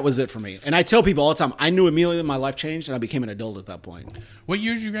 For sure. That was it for me. And I tell people all the time, I knew immediately that my life changed and I became an adult at that point. What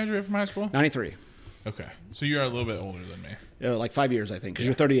year did you graduate from high school? 93. Okay. So you're a little bit older than me. Yeah, like 5 years, I think, because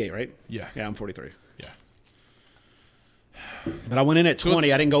you're 38, right? Yeah. Yeah, I'm 43. Yeah. But I went in at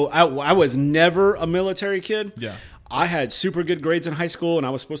 20. I didn't go out. I was never a military kid. Yeah. I had super good grades in high school, and I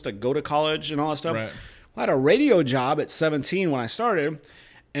was supposed to go to college and all that stuff. Right. I had a radio job at 17 when I started.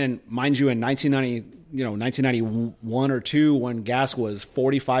 And mind you, in 1991 or 2, when gas was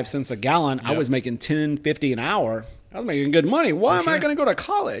 45 cents a gallon, I was making $10.50 an hour. I was making good money. Why am I going to go to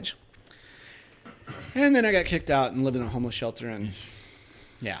college? And then I got kicked out and lived in a homeless shelter. And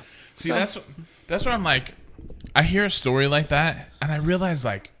yeah. See, that's what I'm like. I hear a story like that, and I realize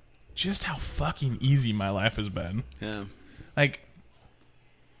just how fucking easy my life has been. Yeah. I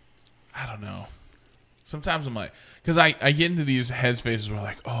don't know. Sometimes I'm like, because I get into these headspaces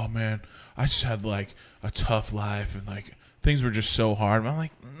where oh man, I just had a tough life and things were just so hard. I'm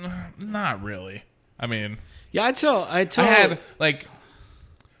like, not really. I mean, yeah,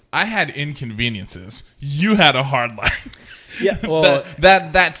 I had inconveniences. You had a hard life. Yeah, well,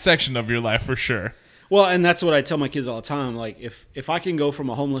 that section of your life for sure. Well, and that's what I tell my kids all the time. If I can go from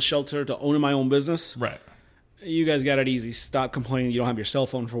a homeless shelter to owning my own business, right? You guys got it easy. Stop complaining you don't have your cell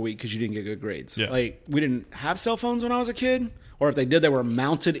phone for a week because you didn't get good grades. Yeah. We didn't have cell phones when I was a kid. Or if they did, they were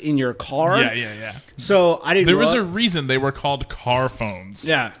mounted in your car. Yeah. So I didn't. There was a reason they were called car phones.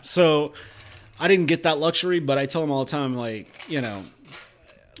 Yeah. So I didn't get that luxury, but I tell them all the time,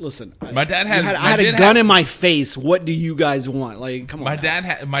 listen. My dad had. I had a gun in my face. What do you guys want? Like, come on.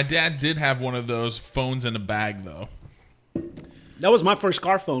 My dad did have one of those phones in a bag though. That was my first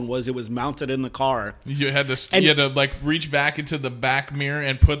car phone. It was mounted in the car. You had to like reach back into the back mirror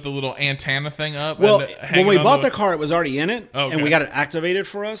and put the little antenna thing up. Well, when we bought the car, it was already in it, okay. and we got it activated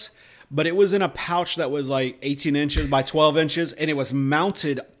for us. But it was in a pouch that was like 18 inches by 12 inches, and it was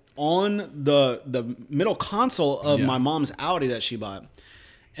mounted on the middle console of my mom's Audi that she bought.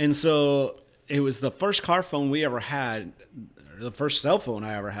 And so it was the first car phone we ever had, the first cell phone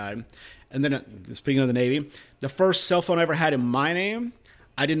I ever had. And then, speaking of the Navy, the first cell phone I ever had in my name,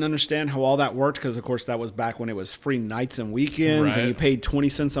 I didn't understand how all that worked because, of course, that was back when it was free nights and weekends, and you paid 20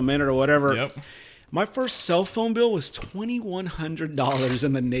 cents a minute or whatever. Yep. My first cell phone bill was $2,100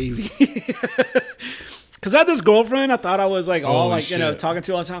 in the Navy. Because I had this girlfriend I thought I was like all like, talking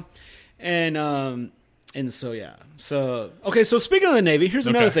to all the time. And so, yeah. So, okay, so speaking of the Navy, here's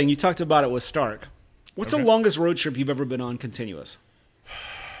another thing. You talked about it with Stark. What's the longest road trip you've ever been on continuous?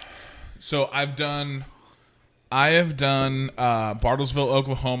 So I have done Bartlesville,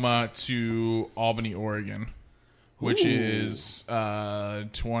 Oklahoma to Albany, Oregon, which is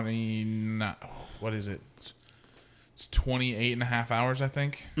 29. What is it? It's 28 and a half hours, I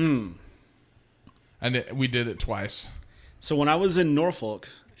think. And we did it twice. So when I was in Norfolk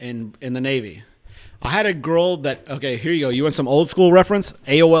in the Navy, I had a girl that, okay, here you go. You want some old school reference?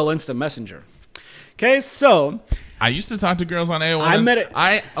 AOL Instant Messenger. Okay, so I used to talk to girls on AOL. I met it.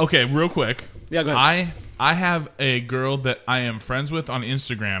 Okay, real quick. Yeah, go ahead. I have a girl that I am friends with on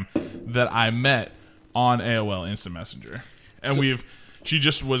Instagram that I met on AOL Instant Messenger. And she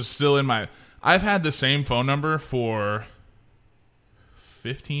just was still in my, I've had the same phone number for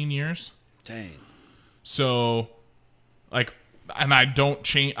 15 years. Dang. So, like, and I don't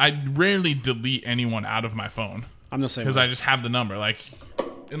change, I rarely delete anyone out of my phone. I'm the same. Because I just have the number. Like,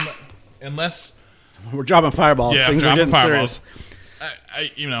 unless we're dropping fireballs, things are getting serious.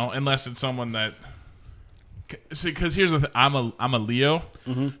 Unless it's someone that, because here's the thing, I'm a Leo,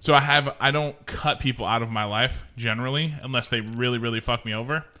 so I don't cut people out of my life generally unless they really, really fuck me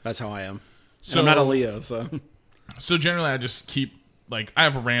over. That's how I am. So I'm not a Leo, so generally I just keep, like, I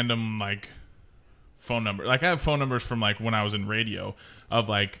have a random like phone number. Like, I have phone numbers from like when I was in radio of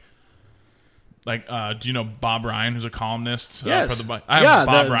like do you know Bob Ryan, who's a columnist? Yes. For the I have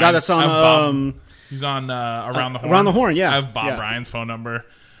Bob the Ryan. guy that's on he's on Around the Horn. Around the Horn, yeah. I have Bob Ryan's phone number.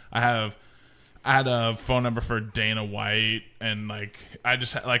 I had a phone number for Dana White, and like I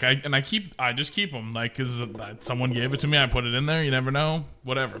just keep them, like, because someone gave it to me. I put it in there. You never know,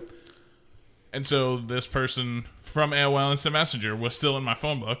 whatever. And so this person from AOL Instant Messenger was still in my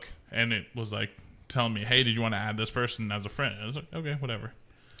phone book, and it was like telling me, "Hey, did you want to add this person as a friend?" I was like, "Okay, whatever."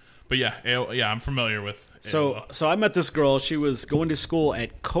 But I'm familiar with AOL. So I met this girl. She was going to school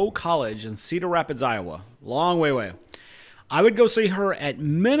at Coe College in Cedar Rapids, Iowa. Long way away. I would go see her at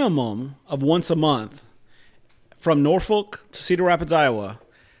minimum of once a month from Norfolk to Cedar Rapids, Iowa.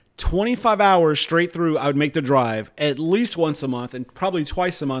 25 hours straight through, I would make the drive at least once a month and probably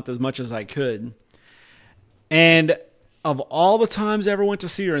twice a month as much as I could. And of all the times I ever went to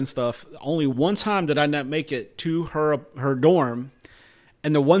see her and stuff, only one time did I not make it to her dorm.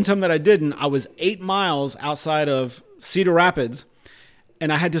 And the one time that I didn't, I was 8 miles outside of Cedar Rapids,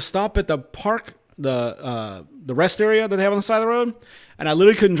 and I had to stop at the park, the rest area that they have on the side of the road, and I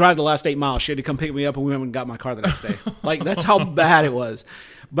literally couldn't drive the last 8 miles. She had to come pick me up, and we went and got my car the next day. Like, that's how bad it was.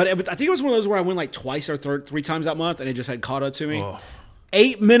 But I think it was one of those where I went like twice or three times that month, and it just had caught up to me. Oh.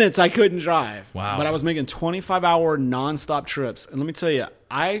 8 minutes I couldn't drive. Wow. But I was making 25-hour nonstop trips. And let me tell you,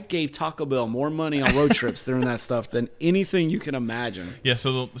 I gave Taco Bell more money on road trips during that stuff than anything you can imagine. Yeah,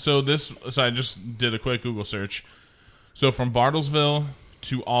 so I just did a quick Google search. So from Bartlesville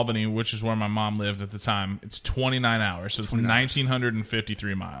to Albany, which is where my mom lived at the time, it's 29 hours. So it's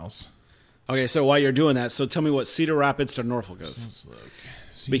 1,953 miles. Okay, so while you're doing that, so tell me what Cedar Rapids to Norfolk is.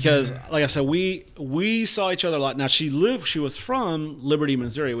 Because, like I said, we saw each other a lot. Now, she was from Liberty,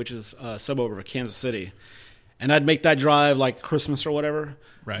 Missouri, which is a suburb of Kansas City. And I'd make that drive like Christmas or whatever.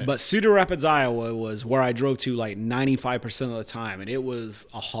 Right. But Cedar Rapids, Iowa was where I drove to like 95% of the time. And it was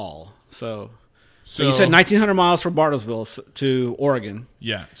a haul. So you said 1,900 miles from Bartlesville to Oregon.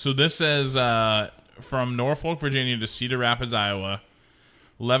 Yeah. So this says from Norfolk, Virginia to Cedar Rapids, Iowa,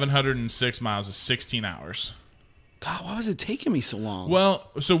 1,106 miles is 16 hours. God, why was it taking me so long? Well,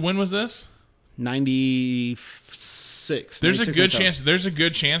 so when was this? 96. There's a good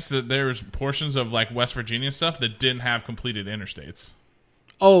chance that there's portions of like West Virginia stuff that didn't have completed interstates.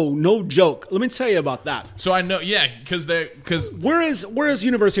 Oh, no joke. Let me tell you about that. So I know, because where is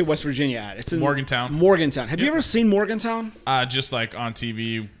University of West Virginia at? It's in Morgantown. Morgantown. Have you ever seen Morgantown? Just like on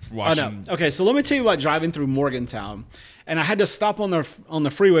TV watching. Oh, no. Okay, so let me tell you about driving through Morgantown, and I had to stop on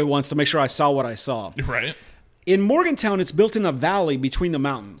the freeway once to make sure I saw what I saw. Right. In Morgantown, it's built in a valley between the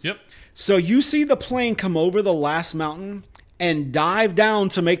mountains. Yep. So you see the plane come over the last mountain and dive down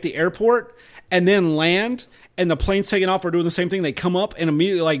to make the airport, and then land. And the plane's taking off or doing the same thing. They come up and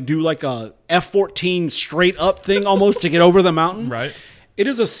immediately like do like a F-14 straight up thing almost to get over the mountain. Right. It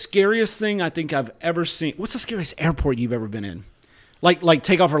is the scariest thing I think I've ever seen. What's the scariest airport you've ever been in? Like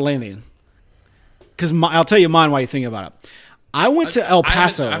takeoff or landing? Because I'll tell you mine while you think about it. I went to El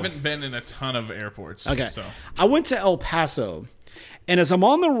Paso. I haven't been in a ton of airports. Okay. So. I went to El Paso, and as I'm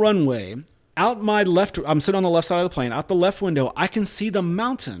on the runway, out my left, I'm sitting on the left side of the plane. Out the left window, I can see the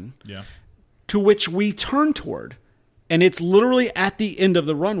mountain. Yeah. To which we turn toward, and it's literally at the end of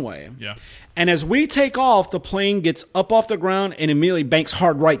the runway. Yeah. And as we take off, the plane gets up off the ground and immediately banks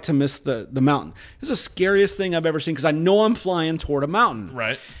hard right to miss the mountain. It's the scariest thing I've ever seen because I know I'm flying toward a mountain.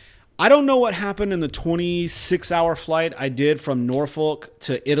 Right. I don't know what happened in the 26-hour flight I did from Norfolk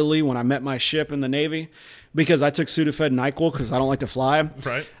to Italy when I met my ship in the Navy because I took Sudafed and NyQuil because I don't like to fly.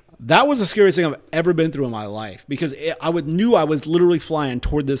 Right. That was the scariest thing I've ever been through in my life because knew I was literally flying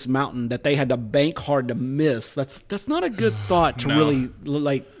toward this mountain that they had to bank hard to miss. That's not a good thought to really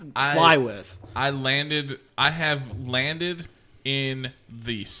fly with. I have landed in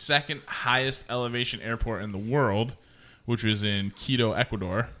the second highest elevation airport in the world, which was in Quito,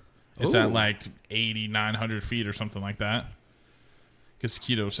 Ecuador. It's at like 8,900 feet or something like that. Because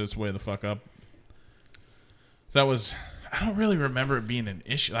Quito sits way the fuck up. That was... I don't really remember it being an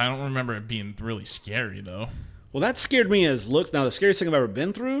issue. I don't remember it being really scary, though. Well, that scared me as looks. Now, the scariest thing I've ever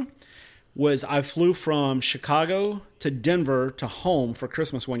been through was I flew from Chicago to Denver to home for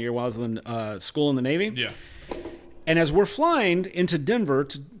Christmas one year while I was in school in the Navy. Yeah. And as we're flying into Denver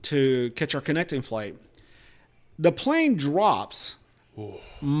to catch our connecting flight, the plane drops. Ooh.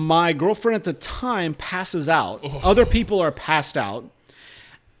 My girlfriend at the time passes out. Ooh. Other people are passed out.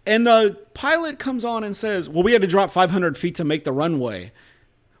 And the pilot comes on and says, well, we had to drop 500 feet to make the runway.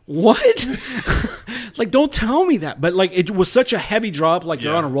 What? Like, don't tell me that. But, like, it was such a heavy drop, like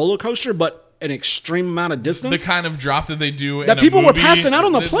you're on a roller coaster, but an extreme amount of distance. The kind of drop that they do in that a people movie, were passing out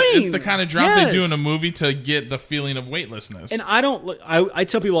on the plane. It's the kind of drop they do in a movie to get the feeling of weightlessness. And I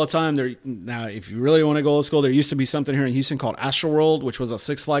tell people all the time, now, if you really want to go old school, there used to be something here in Houston called Astroworld, which was a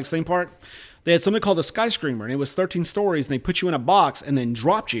Six Flags theme park. They had something called a Sky Screamer, and it was 13 stories, and they put you in a box and then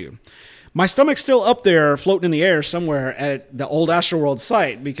dropped you. My stomach's still up there floating in the air somewhere at the old Astroworld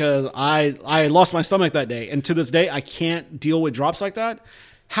site because I lost my stomach that day. And to this day, I can't deal with drops like that.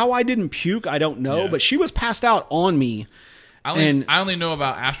 How I didn't puke, I don't know, but she was passed out on me. I only know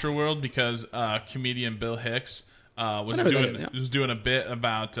about Astroworld because comedian Bill Hicks was doing a bit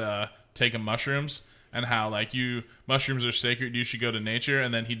about taking mushrooms. And how, like, mushrooms are sacred, you should go to nature.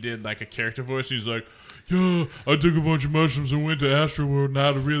 And then he did, like, a character voice. And he's like, yeah, I took a bunch of mushrooms and went to Astroworld and I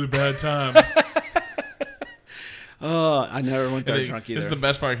had a really bad time. I never went there drunk either. This is the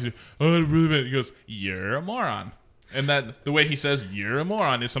best part. He had a really bad. He goes, you're a moron. And that the way he says, you're a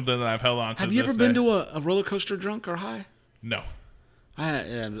moron, is something that I've held on to. Have you ever been to a roller coaster drunk or high? No.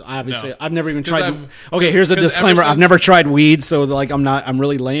 Obviously, no. I've never even tried. Okay, here's a disclaimer: I've never tried weed, so like I'm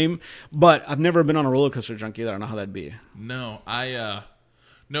really lame. But I've never been on a roller coaster drunk either. I don't know how that'd be. No,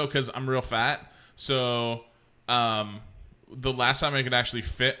 because I'm real fat. So, the last time I could actually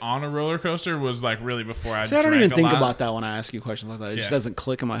fit on a roller coaster was like really before I. See, I don't even think about that when I ask you questions like that. It just doesn't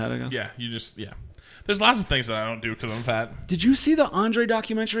click in my head, I guess. Yeah, There's lots of things that I don't do because I'm fat. Did you see the Andre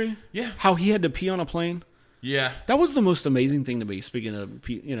documentary? Yeah. How he had to pee on a plane. Yeah, that was the most amazing thing to me. Speaking of,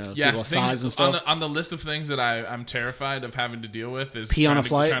 people's size and stuff. On the list of things that I'm terrified of having to deal with is pee on a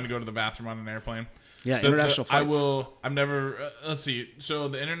flight, trying to go to the bathroom on an airplane. Yeah, international flights. I've never. Let's see. So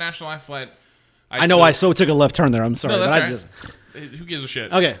the international flight. I took a left turn there. I'm sorry. No, that's right. Who gives a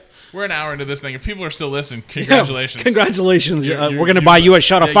shit? Okay. We're an hour into this thing. If people are still listening, congratulations. Yeah, congratulations. We're going to buy you a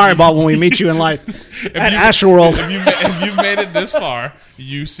shot of Fireball when we meet you in life at Astroworld. If you've made it this far,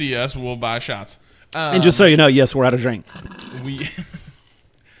 you see us, we'll buy shots. And just so you know, yes, we're out of drink.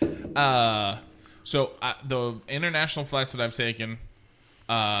 So the international flights that I've taken,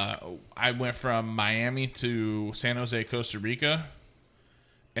 I went from Miami to San Jose, Costa Rica,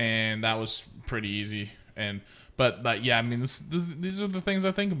 and that was pretty easy. But yeah, I mean, these are the things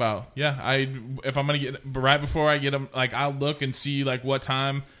I think about. Yeah, if I'm gonna get right before I get them, like I'll look and see like what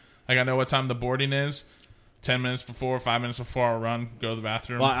time, like I know what time the boarding is. 10 minutes before, 5 minutes before I'll run, go to the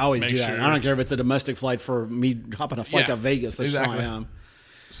bathroom. Well, I always do that. I don't care if it's a domestic flight for me hopping a flight to Vegas. That's exactly how I am.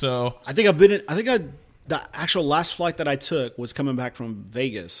 So I think the actual last flight that I took was coming back from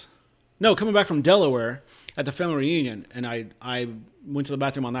Vegas. No, coming back from Delaware at the family reunion, and I went to the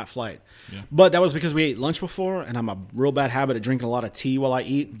bathroom on that flight. Yeah. But that was because we ate lunch before, and I'm a real bad habit of drinking a lot of tea while I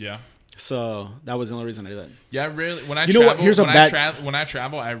eat. Yeah. So that was the only reason I did that. Yeah, I rarely when I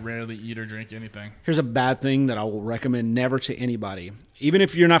travel, I rarely eat or drink anything. Here's a bad thing that I will recommend never to anybody. Even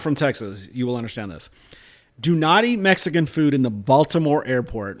if you're not from Texas, you will understand this. Do not eat Mexican food in the Baltimore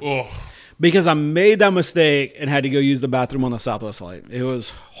airport. Oh. Because I made that mistake and had to go use the bathroom on the Southwest flight. It was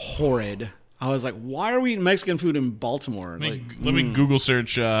horrid. I was like, why are we eating Mexican food in Baltimore? Let me Google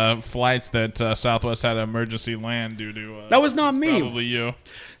search flights that Southwest had an emergency land due to. That was not me. Probably you.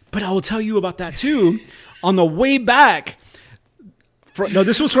 But I will tell you about that too. On the way back.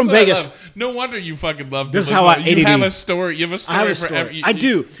 This was from Vegas. No wonder you fucking love this. Is how you have a story. You have a story. I have a story. I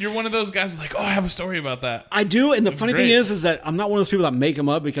do. You're one of those guys like, I have a story about that. I do. And the funny thing is that I'm not one of those people that make them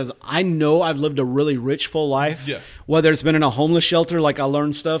up because I know I've lived a really rich, full life. Yeah. Whether it's been in a homeless shelter, like I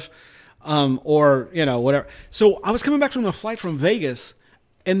learned stuff, or whatever. So I was coming back from a flight from Vegas,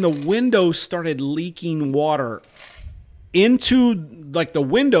 and the window started leaking water into like the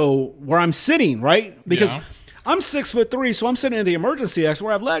window where I'm sitting, right? Because I'm 6'3", so I'm sitting in the emergency exit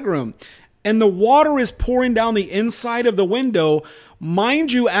where I have leg room. And the water is pouring down the inside of the window.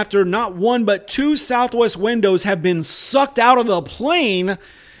 Mind you, after not one but two Southwest windows have been sucked out of the plane,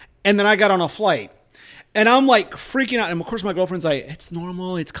 and then I got on a flight. And I'm like freaking out. And of course my girlfriend's like, it's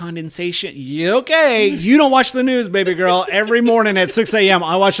normal, it's condensation. Yeah, okay, you don't watch the news, baby girl. Every morning at 6 a.m.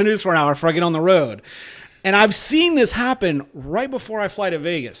 I watch the news for an hour before I get on the road. And I've seen this happen right before I fly to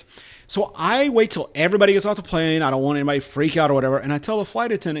Vegas. So I wait till everybody gets off the plane. I don't want anybody to freak out or whatever. And I tell the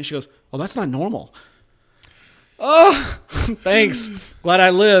flight attendant, she goes, "Oh, that's not normal." Oh, thanks. Glad I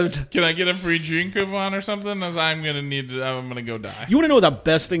lived. Can I get a free drink coupon or something? As I'm going to go die. You want to know what the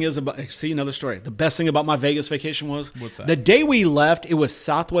best thing is about, see another story. The best thing about my Vegas vacation was? What's that? The day we left, it was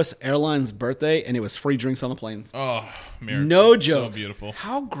Southwest Airlines' birthday, and it was free drinks on the planes. Oh, miracle. No joke. So beautiful.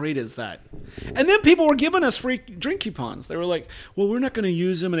 How great is that? And then people were giving us free drink coupons. They were like, well, we're not going to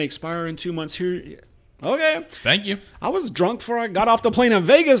use them, and they expire in 2 months here. Okay. Thank you. I was drunk before I got off the plane in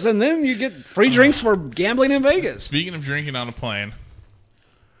Vegas, and then you get free drinks for gambling in Vegas. Speaking of drinking on a plane,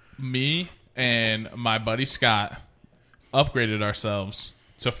 me and my buddy Scott upgraded ourselves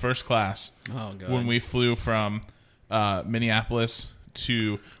to first class when we flew from Minneapolis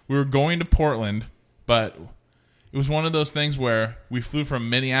to... We were going to Portland, but it was one of those things where we flew from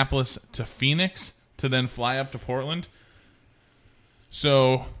Minneapolis to Phoenix to then fly up to Portland.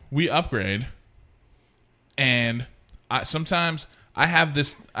 So we upgrade... And sometimes I have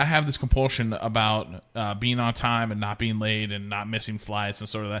this compulsion about being on time and not being late and not missing flights and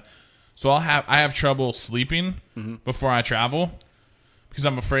sort of that. So I have trouble sleeping before I travel because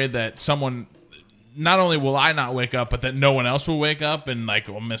I'm afraid that not only will I not wake up, but that no one else will wake up and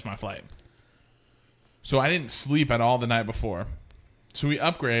will miss my flight. So I didn't sleep at all the night before. So we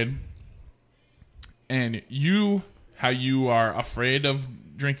upgrade, and how you are afraid of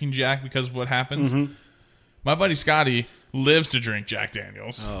drinking Jack because of what happens. Mm-hmm. My buddy Scotty lives to drink Jack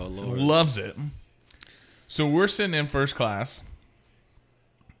Daniels. Oh, Lord. Loves it. So we're sitting in first class,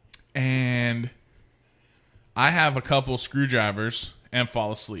 and I have a couple screwdrivers and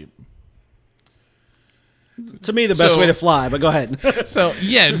fall asleep. To me, the best way to fly, but go ahead.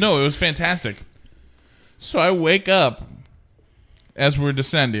 It was fantastic. So I wake up as we're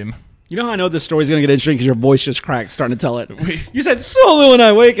descending. You know how I know this story's going to get interesting because your voice just cracked starting to tell it. You said, Solo, and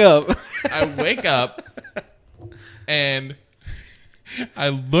I wake up. I wake up. And I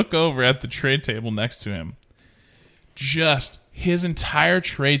look over at the tray table next to him. Just his entire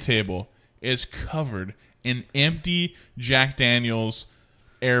tray table is covered in empty Jack Daniels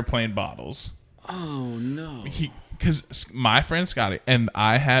airplane bottles. Oh, no. Because my friend Scotty and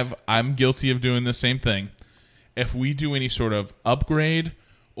I'm guilty of doing the same thing. If we do any sort of upgrade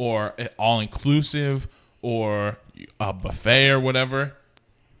or all-inclusive or a buffet or whatever,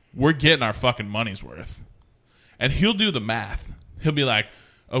 we're getting our fucking money's worth. And he'll do the math. He'll be like,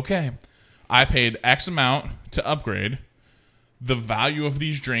 okay, I paid X amount to upgrade. The value of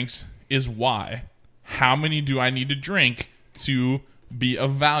these drinks is Y. How many do I need to drink to be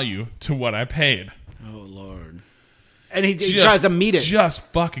of value to what I paid? Oh, Lord. And he tries to meet it. Just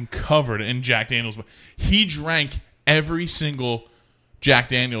fucking covered in Jack Daniels. He drank every single Jack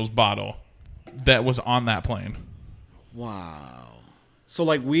Daniels bottle that was on that plane. Wow. So,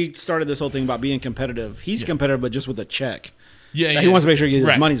 we started this whole thing about being competitive. He's competitive, but just with a check. He wants to make sure he gets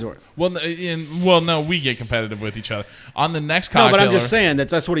his money's worth. Well, no, we get competitive with each other. On the next cocktail... No, but I'm just saying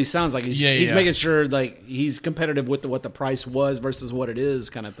that's what he sounds like. He's making sure like he's competitive with what the price was versus what it is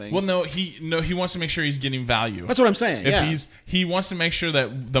kind of thing. Well, no, he wants to make sure he's getting value. That's what I'm saying, He wants to make sure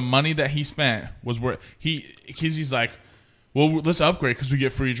that the money that he spent was worth... He's like, well, let's upgrade because we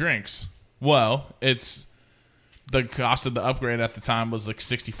get free drinks. Well, it's... The cost of the upgrade at the time was like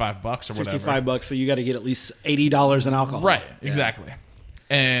 $65 or whatever. $65, so you got to get at least $80 in alcohol. Right, exactly.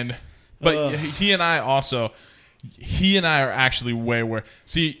 But he and I are actually way worse.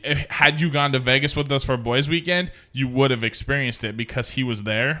 See, had you gone to Vegas with us for Boys Weekend, you would have experienced it because he was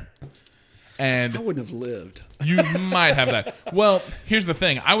there. And I wouldn't have lived. You might have that. Well, here's the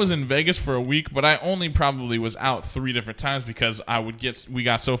thing. I was in Vegas for a week, but I only probably was out 3 different times because we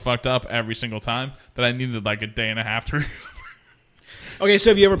got so fucked up every single time that I needed like a day and a half to recover. Okay, so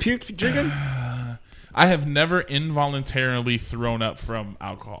have you ever puked drinking? I have never involuntarily thrown up from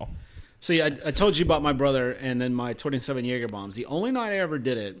alcohol. See, I told you about my brother and then my 27 Jaeger bombs. The only night I ever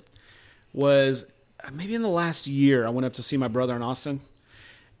did it was maybe in the last year. I went up to see my brother in Austin.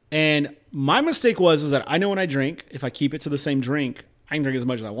 And my mistake was that I know when I drink, if I keep it to the same drink, I can drink as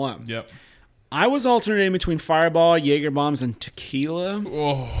much as I want. Yep. I was alternating between Fireball, Jaeger bombs, and tequila.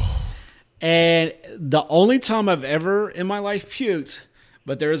 Oh. And the only time I've ever in my life puked,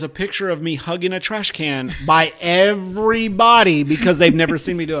 but there is a picture of me hugging a trash can by everybody because they've never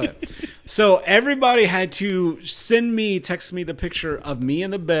seen me do it. So everybody had to text me the picture of me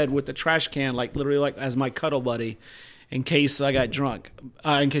in the bed with the trash can, like literally like as my cuddle buddy. In case I got drunk,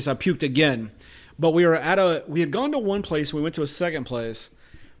 in case I puked again. But we had gone to one place, we went to a second place,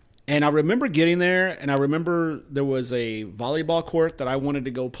 and I remember getting there, and I remember there was a volleyball court that I wanted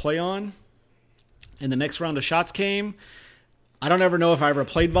to go play on, and the next round of shots came. I don't ever know if I ever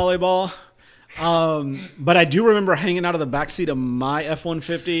played volleyball, but I do remember hanging out of the backseat of my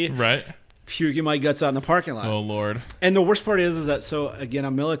F-150. Right. Puking my guts out in the parking lot. Oh, Lord. And the worst part is that, so again,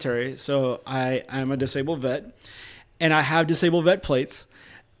 I'm military, so I'm a disabled vet. And I have disabled vet plates,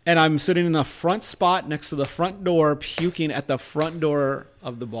 and I'm sitting in the front spot next to the front door, puking at the front door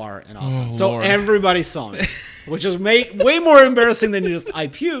of the bar in Austin. Oh, so Lord. Everybody saw me, which is way more embarrassing than just I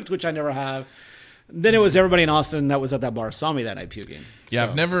puked, which I never have. Then it was everybody in Austin that was at that bar saw me that night puking. Yeah,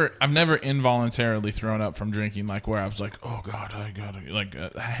 so. I've never involuntarily thrown up from drinking, like where I was like, oh God, I got like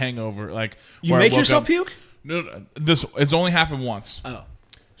a hangover. Like you make yourself puke? No, it's only happened once. Oh,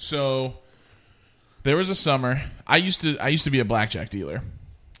 so. There was a summer. I used to be a blackjack dealer.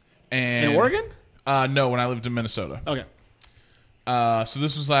 And in Oregon? No, when I lived in Minnesota. Okay. So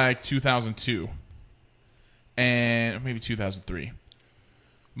this was like 2002. And maybe 2003.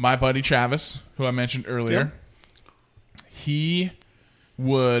 My buddy Travis, who I mentioned earlier, he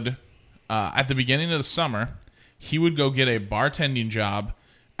would, at the beginning of the summer, he would go get a bartending job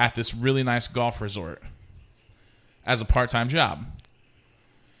at this really nice golf resort as a part-time job.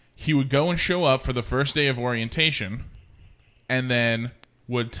 He would go and show up for the first day of orientation and then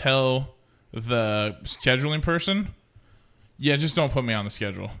would tell the scheduling person, yeah, just don't put me on the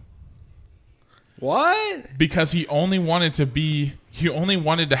schedule. What? Because he only wanted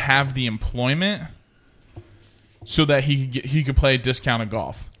to have the employment so that he could play discounted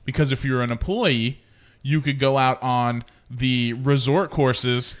golf. Because if you're an employee, you could go out on the resort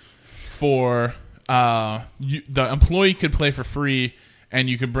courses for the employee could play for free. And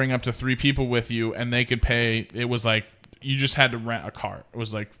you could bring up to 3 people with you, and they could pay. It was like you just had to rent a car. It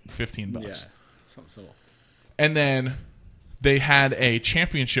was like $15. Yeah, something simple. And then they had a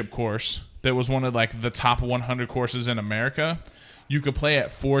championship course that was one of like the top 100 courses in America. You could play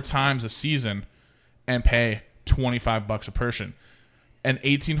it 4 times a season and pay $25 a person. An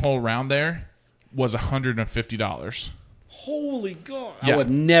 18-hole round there was $150. Holy God! Yeah. I would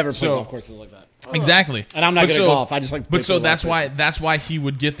never play golf courses like that. Exactly. And I'm not good at golf. I just like to play. But so that's why he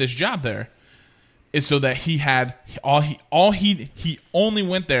would get this job there. Is so that he only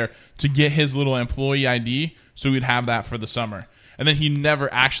went there to get his little employee ID so he'd have that for the summer. And then he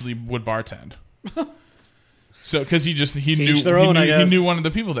never actually would bartend. So because he knew one of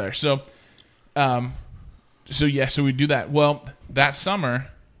the people there. So so we do that. Well, that summer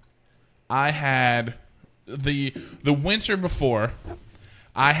I had the winter before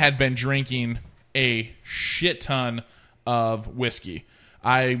I had been drinking a shit ton of whiskey.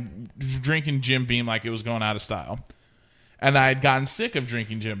 I was drinking Jim Beam like it was going out of style. And I had gotten sick of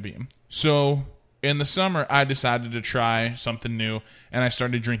drinking Jim Beam. So in the summer, I decided to try something new, and I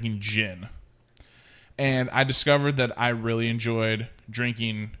started drinking gin. And I discovered that I really enjoyed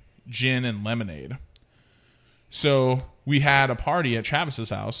drinking gin and lemonade. So we had a party at Travis's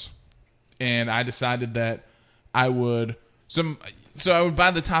house, and I decided that I would So I would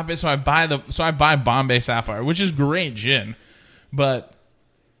buy the top end. So I buy Bombay Sapphire, which is great gin, but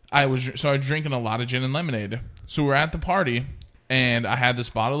I was drinking a lot of gin and lemonade. So we're at the party, and I had this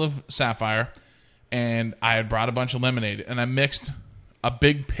bottle of Sapphire, and I had brought a bunch of lemonade, and I mixed a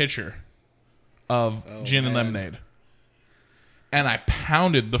big pitcher of gin and lemonade, and I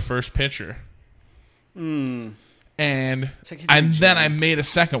pounded the first pitcher, and then I made a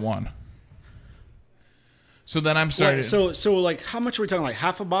second one. So then I'm starting. So like, how much are we talking? Like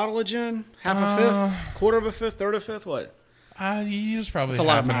half a bottle of gin, half a fifth, quarter of a fifth, third of a fifth? What? It was probably a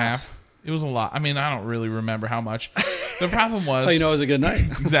lot half of and math. half. It was a lot. I mean, I don't really remember how much. The problem was. That's how you know it was a good night.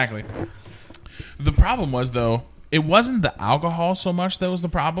 Exactly. The problem was, though, it wasn't the alcohol so much that was the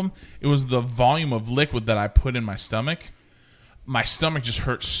problem. It was the volume of liquid that I put in my stomach. My stomach just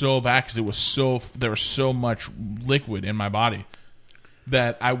hurt so bad because there was so much liquid in my body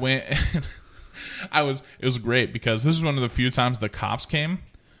that I went. And it was great because this is one of the few times the cops came.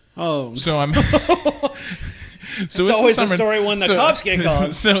 Oh, so I'm. So it's always a story when the cops get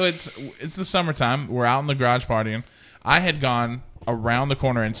called. So it's the summertime. We're out in the garage partying. I had gone around the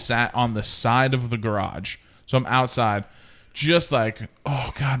corner and sat on the side of the garage. So I'm outside, just like,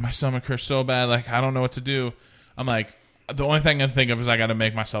 oh God, my stomach hurts so bad. Like, I don't know what to do. I'm like, the only thing I can think of is I got to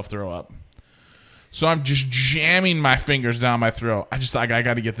make myself throw up. So I'm just jamming my fingers down my throat. I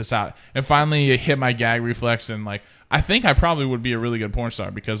got to get this out. And finally it hit my gag reflex, and like, I think I probably would be a really good porn star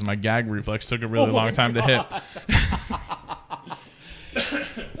because my gag reflex took a really long time to hit.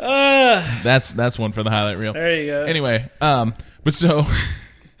 That's one for the highlight reel. There you go. Anyway, but so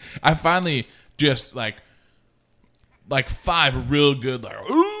I finally just like 5 real good, like,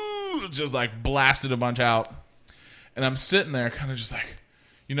 ooh, just like blasted a bunch out. And I'm sitting there kind of just like,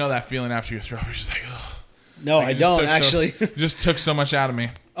 you know that feeling after you throw up, you're just like, ugh. No, like, I don't actually. Just took so much out of me.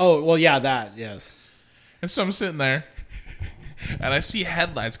 Oh, well, yeah, that, yes. And so I'm sitting there, and I see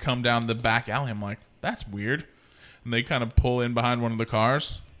headlights come down the back alley. I'm like, that's weird. And they kind of pull in behind one of the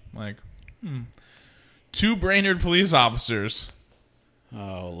cars. I'm like, 2 Brainerd police officers.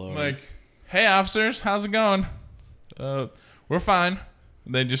 Oh, Lord. I'm like, hey, officers, how's it going? We're fine.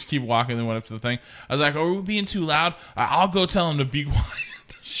 And they just keep walking. They went up to the thing. I was like, are we being too loud? I'll go tell them to be quiet.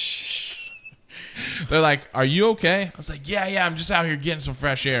 They're like, are you okay? I was like, yeah, I'm just out here getting some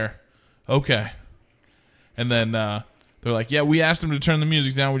fresh air. Okay. And then they're like, yeah, we asked them to turn the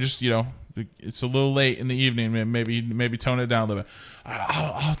music down. We just, it's a little late in the evening. Maybe tone it down a little bit.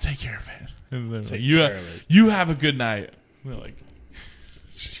 I'll take care of it. And they're like, you have a good night. We're like,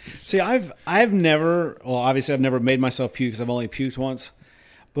 Jesus. See, I've never made myself puke because I've only puked once.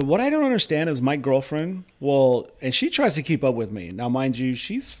 But what I don't understand is my girlfriend and she tries to keep up with me. Now, mind you,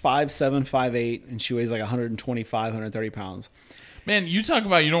 she's 5'7", 5'8", and she weighs like 125, 130 pounds. Man, you talk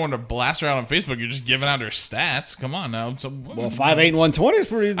about you don't want to blast her out on Facebook. You're just giving out her stats. Come on now. Well, 5'8" and 120 is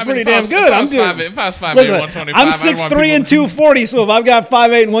pretty damn good. If I was 5'8", 125, I'm 6'3" and 240, so if I've got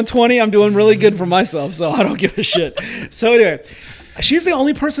 5'8" and 120, I'm doing really good for myself, so I don't give a shit. So anyway, she's the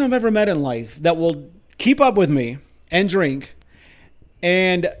only person I've ever met in life that will keep up with me and drink,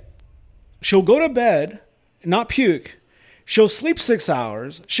 and she'll go to bed, not puke. She'll sleep 6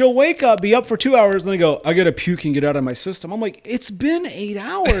 hours. She'll wake up, be up for 2 hours, and then go, I got to puke and get out of my system. I'm like, it's been 8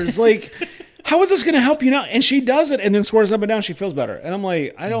 hours. Like, how is this going to help you now? And she does it and then swears up and down she feels better. And I'm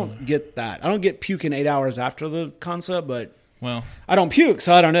like, I don't get that. I don't get puking 8 hours after the concept, but I don't puke,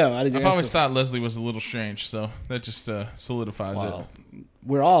 so I don't know. I've always thought Leslie was a little strange, so that just solidifies it.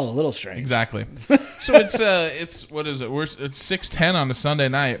 We're all a little strange. Exactly. So it's what is it? It's 6:10 on a Sunday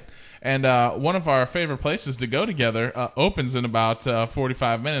night. And one of our favorite places to go together opens in about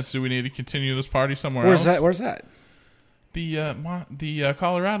 45 minutes. Do we need to continue this party somewhere else? Where's that? The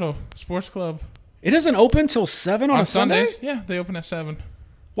Colorado Sports Club. It doesn't open till 7 on a Sunday? Sundays? Yeah, they open at 7.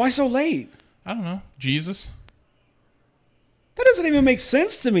 Why so late? I don't know. Jesus. That doesn't even make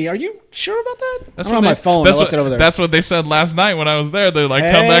sense to me. Are you sure about that? That's I'm on my phone. I looked it over there. That's what they said last night when I was there. They're like,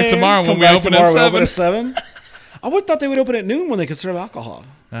 come back tomorrow when we open at 7. We open at 7? I would have thought they would open at noon when they could serve alcohol.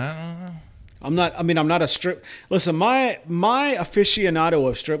 I don't know. I'm not a strip. Listen, my aficionado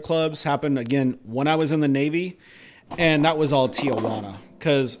of strip clubs happened again when I was in the Navy, and that was all Tijuana.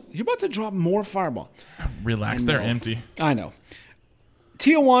 Because you're about to drop more Fireball. Relax, they're empty. I know.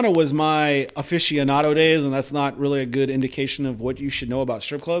 Tijuana was my aficionado days, and that's not really a good indication of what you should know about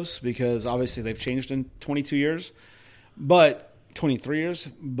strip clubs because obviously they've changed in 23 years. But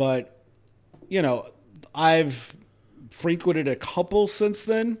I've frequented a couple since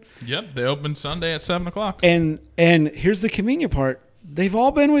then. Yep, they open Sunday at 7 o'clock. And here's the convenient part. They've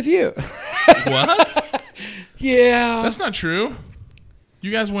all been with you. What? Yeah. That's not true.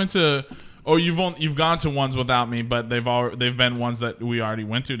 You guys went to Oh, you've gone to ones without me, but they've been ones that we already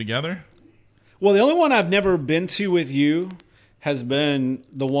went to together. Well, the only one I've never been to with you has been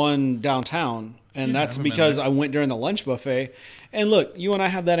the one downtown, and that's because I went during the lunch buffet. And look, you and I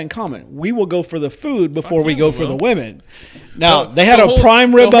have that in common. We will go for the food before we go for the women. Now, they had a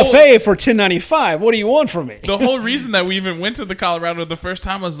prime rib buffet for $10.95. What do you want from me? The whole reason that we even went to the Colorado the first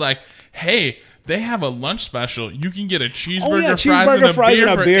time was like, hey, they have a lunch special. You can get a cheeseburger, fries,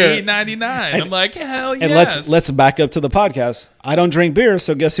 and a beer for $8.99. I'm like, hell yes. And let's back up to the podcast. I don't drink beer,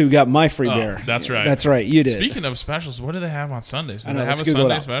 so guess who got my free beer? That's right. That's right. You did. Speaking of specials, what do they have on Sundays? Do they have a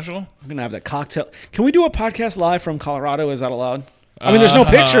Sunday special? I'm going to have that cocktail. Can we do a podcast live from Colorado? Is that allowed? I mean, there's no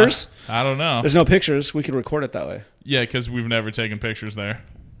pictures. I don't know. There's no pictures. We could record it that way. Yeah, because we've never taken pictures there.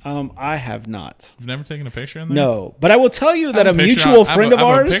 I have not. You've never taken a picture in there? No, but I will tell you that a mutual friend of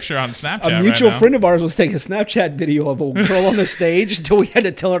ours. I have a picture on Snapchat. A mutual friend of ours was taking a Snapchat video of a girl on the stage until we had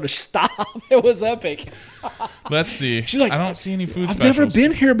to tell her to stop. It was epic. Let's see. She's like, I don't see any food I've specials. never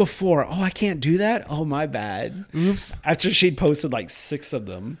been here before. Oh, I can't do that? Oh, my bad. Oops. After she'd posted like 6 of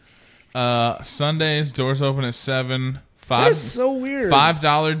them. Sundays, doors open at 7. That is so weird.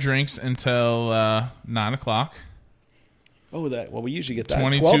 $5 drinks until 9 o'clock. Oh, well, we usually get that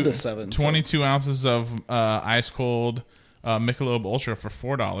 12 to 7. 22 ounces of ice cold Michelob Ultra for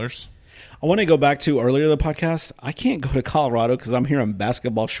 $4. I want to go back to earlier in the podcast. I can't go to Colorado because I'm here in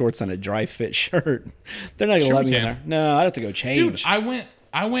basketball shorts and a dry fit shirt. They're not going to let me in there. No, I'd have to go change. Dude,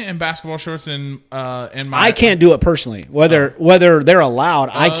 I went in basketball shorts in my. I can't do it personally. Whether they're allowed,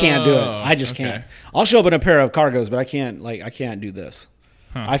 I can't do it. I just can't. I'll show up in a pair of cargos, but I can't do this.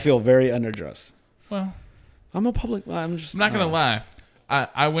 Huh. I feel very underdressed. Well, I'm a public. I'm not gonna lie.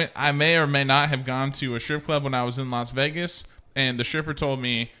 I may or may not have gone to a strip club when I was in Las Vegas, and the stripper told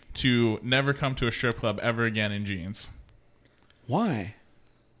me to never come to a strip club ever again in jeans. Why?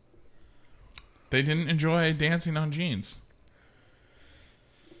 They didn't enjoy dancing on jeans.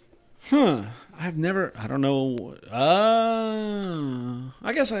 I've never. I don't know.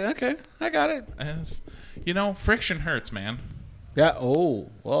 I guess okay. I got it. Friction hurts, man. Yeah. Oh,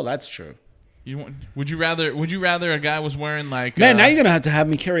 well, that's true. Would you rather a guy was wearing like man? Now you're gonna have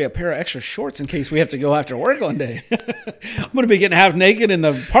me carry a pair of extra shorts in case we have to go after work one day. I'm gonna be getting half naked in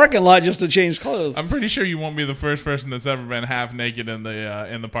the parking lot just to change clothes. I'm pretty sure you won't be the first person that's ever been half naked in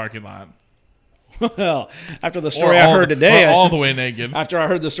the parking lot. Well, after the story I heard today, all the way naked. After I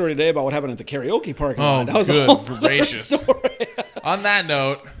heard the story today about what happened at the karaoke parking lot, that was good a whole gracious story. On that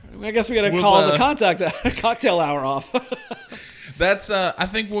note, I guess we got to call the cocktail hour off. That's. I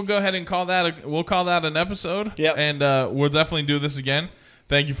think we'll go ahead and call that. We'll call that an episode. Yep. And we'll definitely do this again.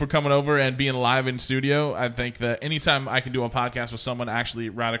 Thank you for coming over and being live in studio. I think that anytime I can do a podcast with someone actually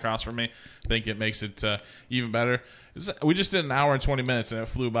right across from me, I think it makes it even better. We just did an hour and 20 minutes, and it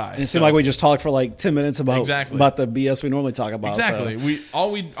flew by. And it seemed like we just talked for like 10 minutes about the BS we normally talk about. Exactly. So.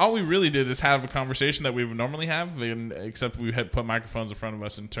 All we really did is have a conversation that we would normally have, except we had put microphones in front of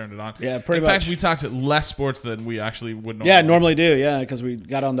us and turned it on. Yeah, pretty much. In fact, we talked less sports than we actually would normally. Yeah, normally do. Yeah, because we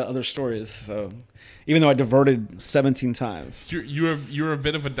got on to other stories. So even though I diverted 17 times, you're a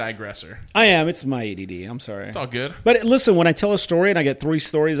bit of a digressor. I am. It's my ADD. I'm sorry. It's all good. But listen, when I tell a story and I get 3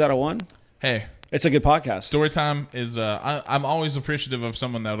 stories out of 1, hey. It's a good podcast. Story time is, I'm always appreciative of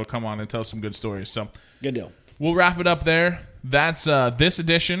someone that will come on and tell some good stories. So good deal. We'll wrap it up there. That's this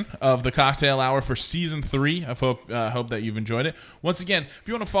edition of the Cocktail Hour for Season 3. I hope that you've enjoyed it. Once again, if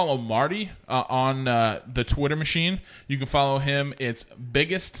you want to follow Marty on the Twitter machine, you can follow him. It's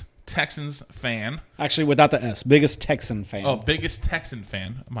Biggest Texans Fan. Actually, without the S. Biggest Texan Fan. Oh, Biggest Texan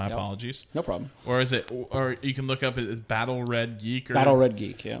Fan. My apologies. No problem. Or is it? Or you can look up at Battle Red Geek. Battle Red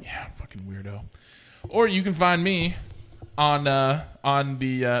Geek, yeah. Yeah, fucking weirdo. Or you can find me on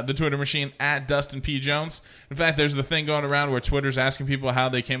the Twitter machine at Dustin P. Jones. In fact, there's the thing going around where Twitter's asking people how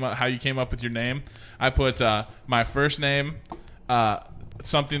you came up with your name. I put my first name,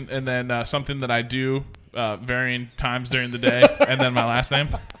 something, and then something that I do varying times during the day, and then my last name.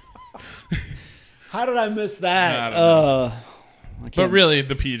 How did I miss that? I don't know. But really,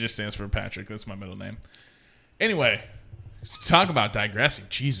 the P just stands for Patrick. That's my middle name. Anyway, let's talk about digressing.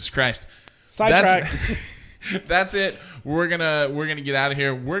 Jesus Christ. Sidetrack. That's it. We're gonna get out of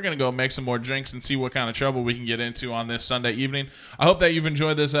here. We're gonna go make some more drinks and see what kind of trouble we can get into on this Sunday evening. I hope that you've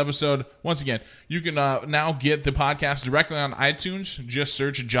enjoyed this episode. Once again, you can now get the podcast directly on iTunes. Just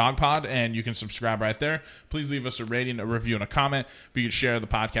search JogPod and you can subscribe right there. Please leave us a rating, a review, and a comment. If you could share the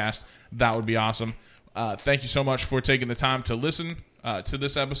podcast, that would be awesome. Thank you so much for taking the time to listen to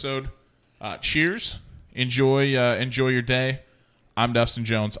this episode. Cheers. Enjoy your day. I'm Dustin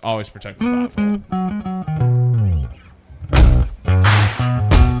Jones. Always protect the 5-hole.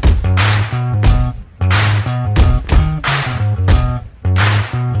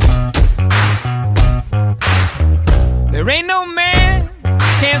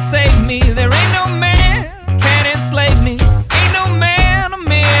 me. There ain't no man can enslave me. Ain't no man, a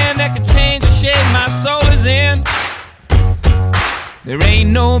man that can change the shape my soul is in. There ain't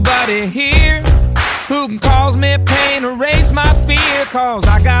nobody here who can cause me pain, erase my fear, 'cause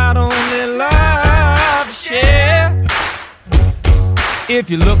I got only love to share. If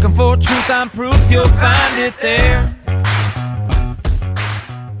you're looking for truth, I'm proof, you'll find it there.